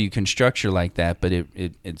in the hell you can structure like that, but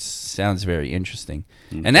it sounds very interesting.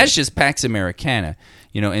 Okay. And that's just Pax Americana.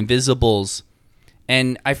 Invisibles,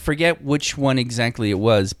 and I forget which one exactly it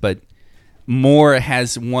was, but Moore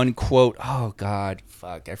has one quote. Oh, God,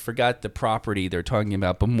 fuck. I forgot the property they're talking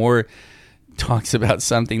about, but Moore talks about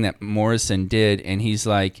something that Morrison did, and he's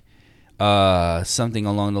like, something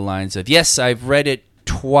along the lines of, yes, I've read it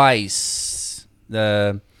twice.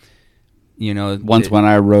 Once when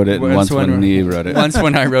I wrote it, and once when he wrote it. Once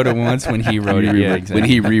when I wrote it, once when he wrote it. Yeah, exactly. When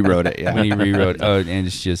he rewrote it, yeah. When he rewrote it. Oh, and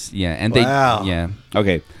it's just, yeah. And Wow.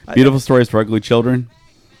 Okay, Beautiful Stories for Ugly Children.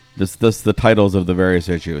 This the titles of the various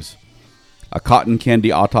issues. A Cotton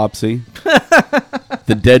Candy Autopsy.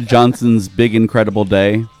 The Dead Johnson's Big Incredible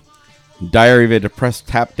Day. Diary of a Depressed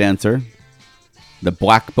Tap Dancer. The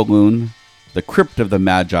Black Balloon, The Crypt of the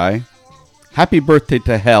Magi, Happy Birthday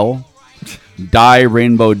to Hell, Die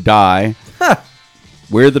Rainbow Die,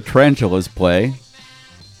 Where the Tarantulas Play,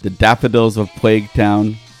 The Daffodils of Plague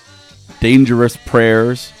Town, Dangerous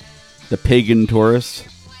Prayers, The Pagan Tourist,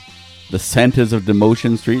 The Santas of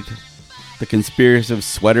Demotion Street, The Conspiracy of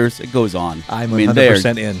Sweaters. It goes on. I'm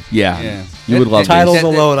 100% in. Yeah. You would love Titles this.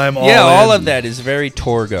 alone, I'm all all in. of that is very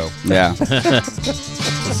Torgo. Yeah.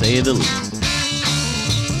 To say the least.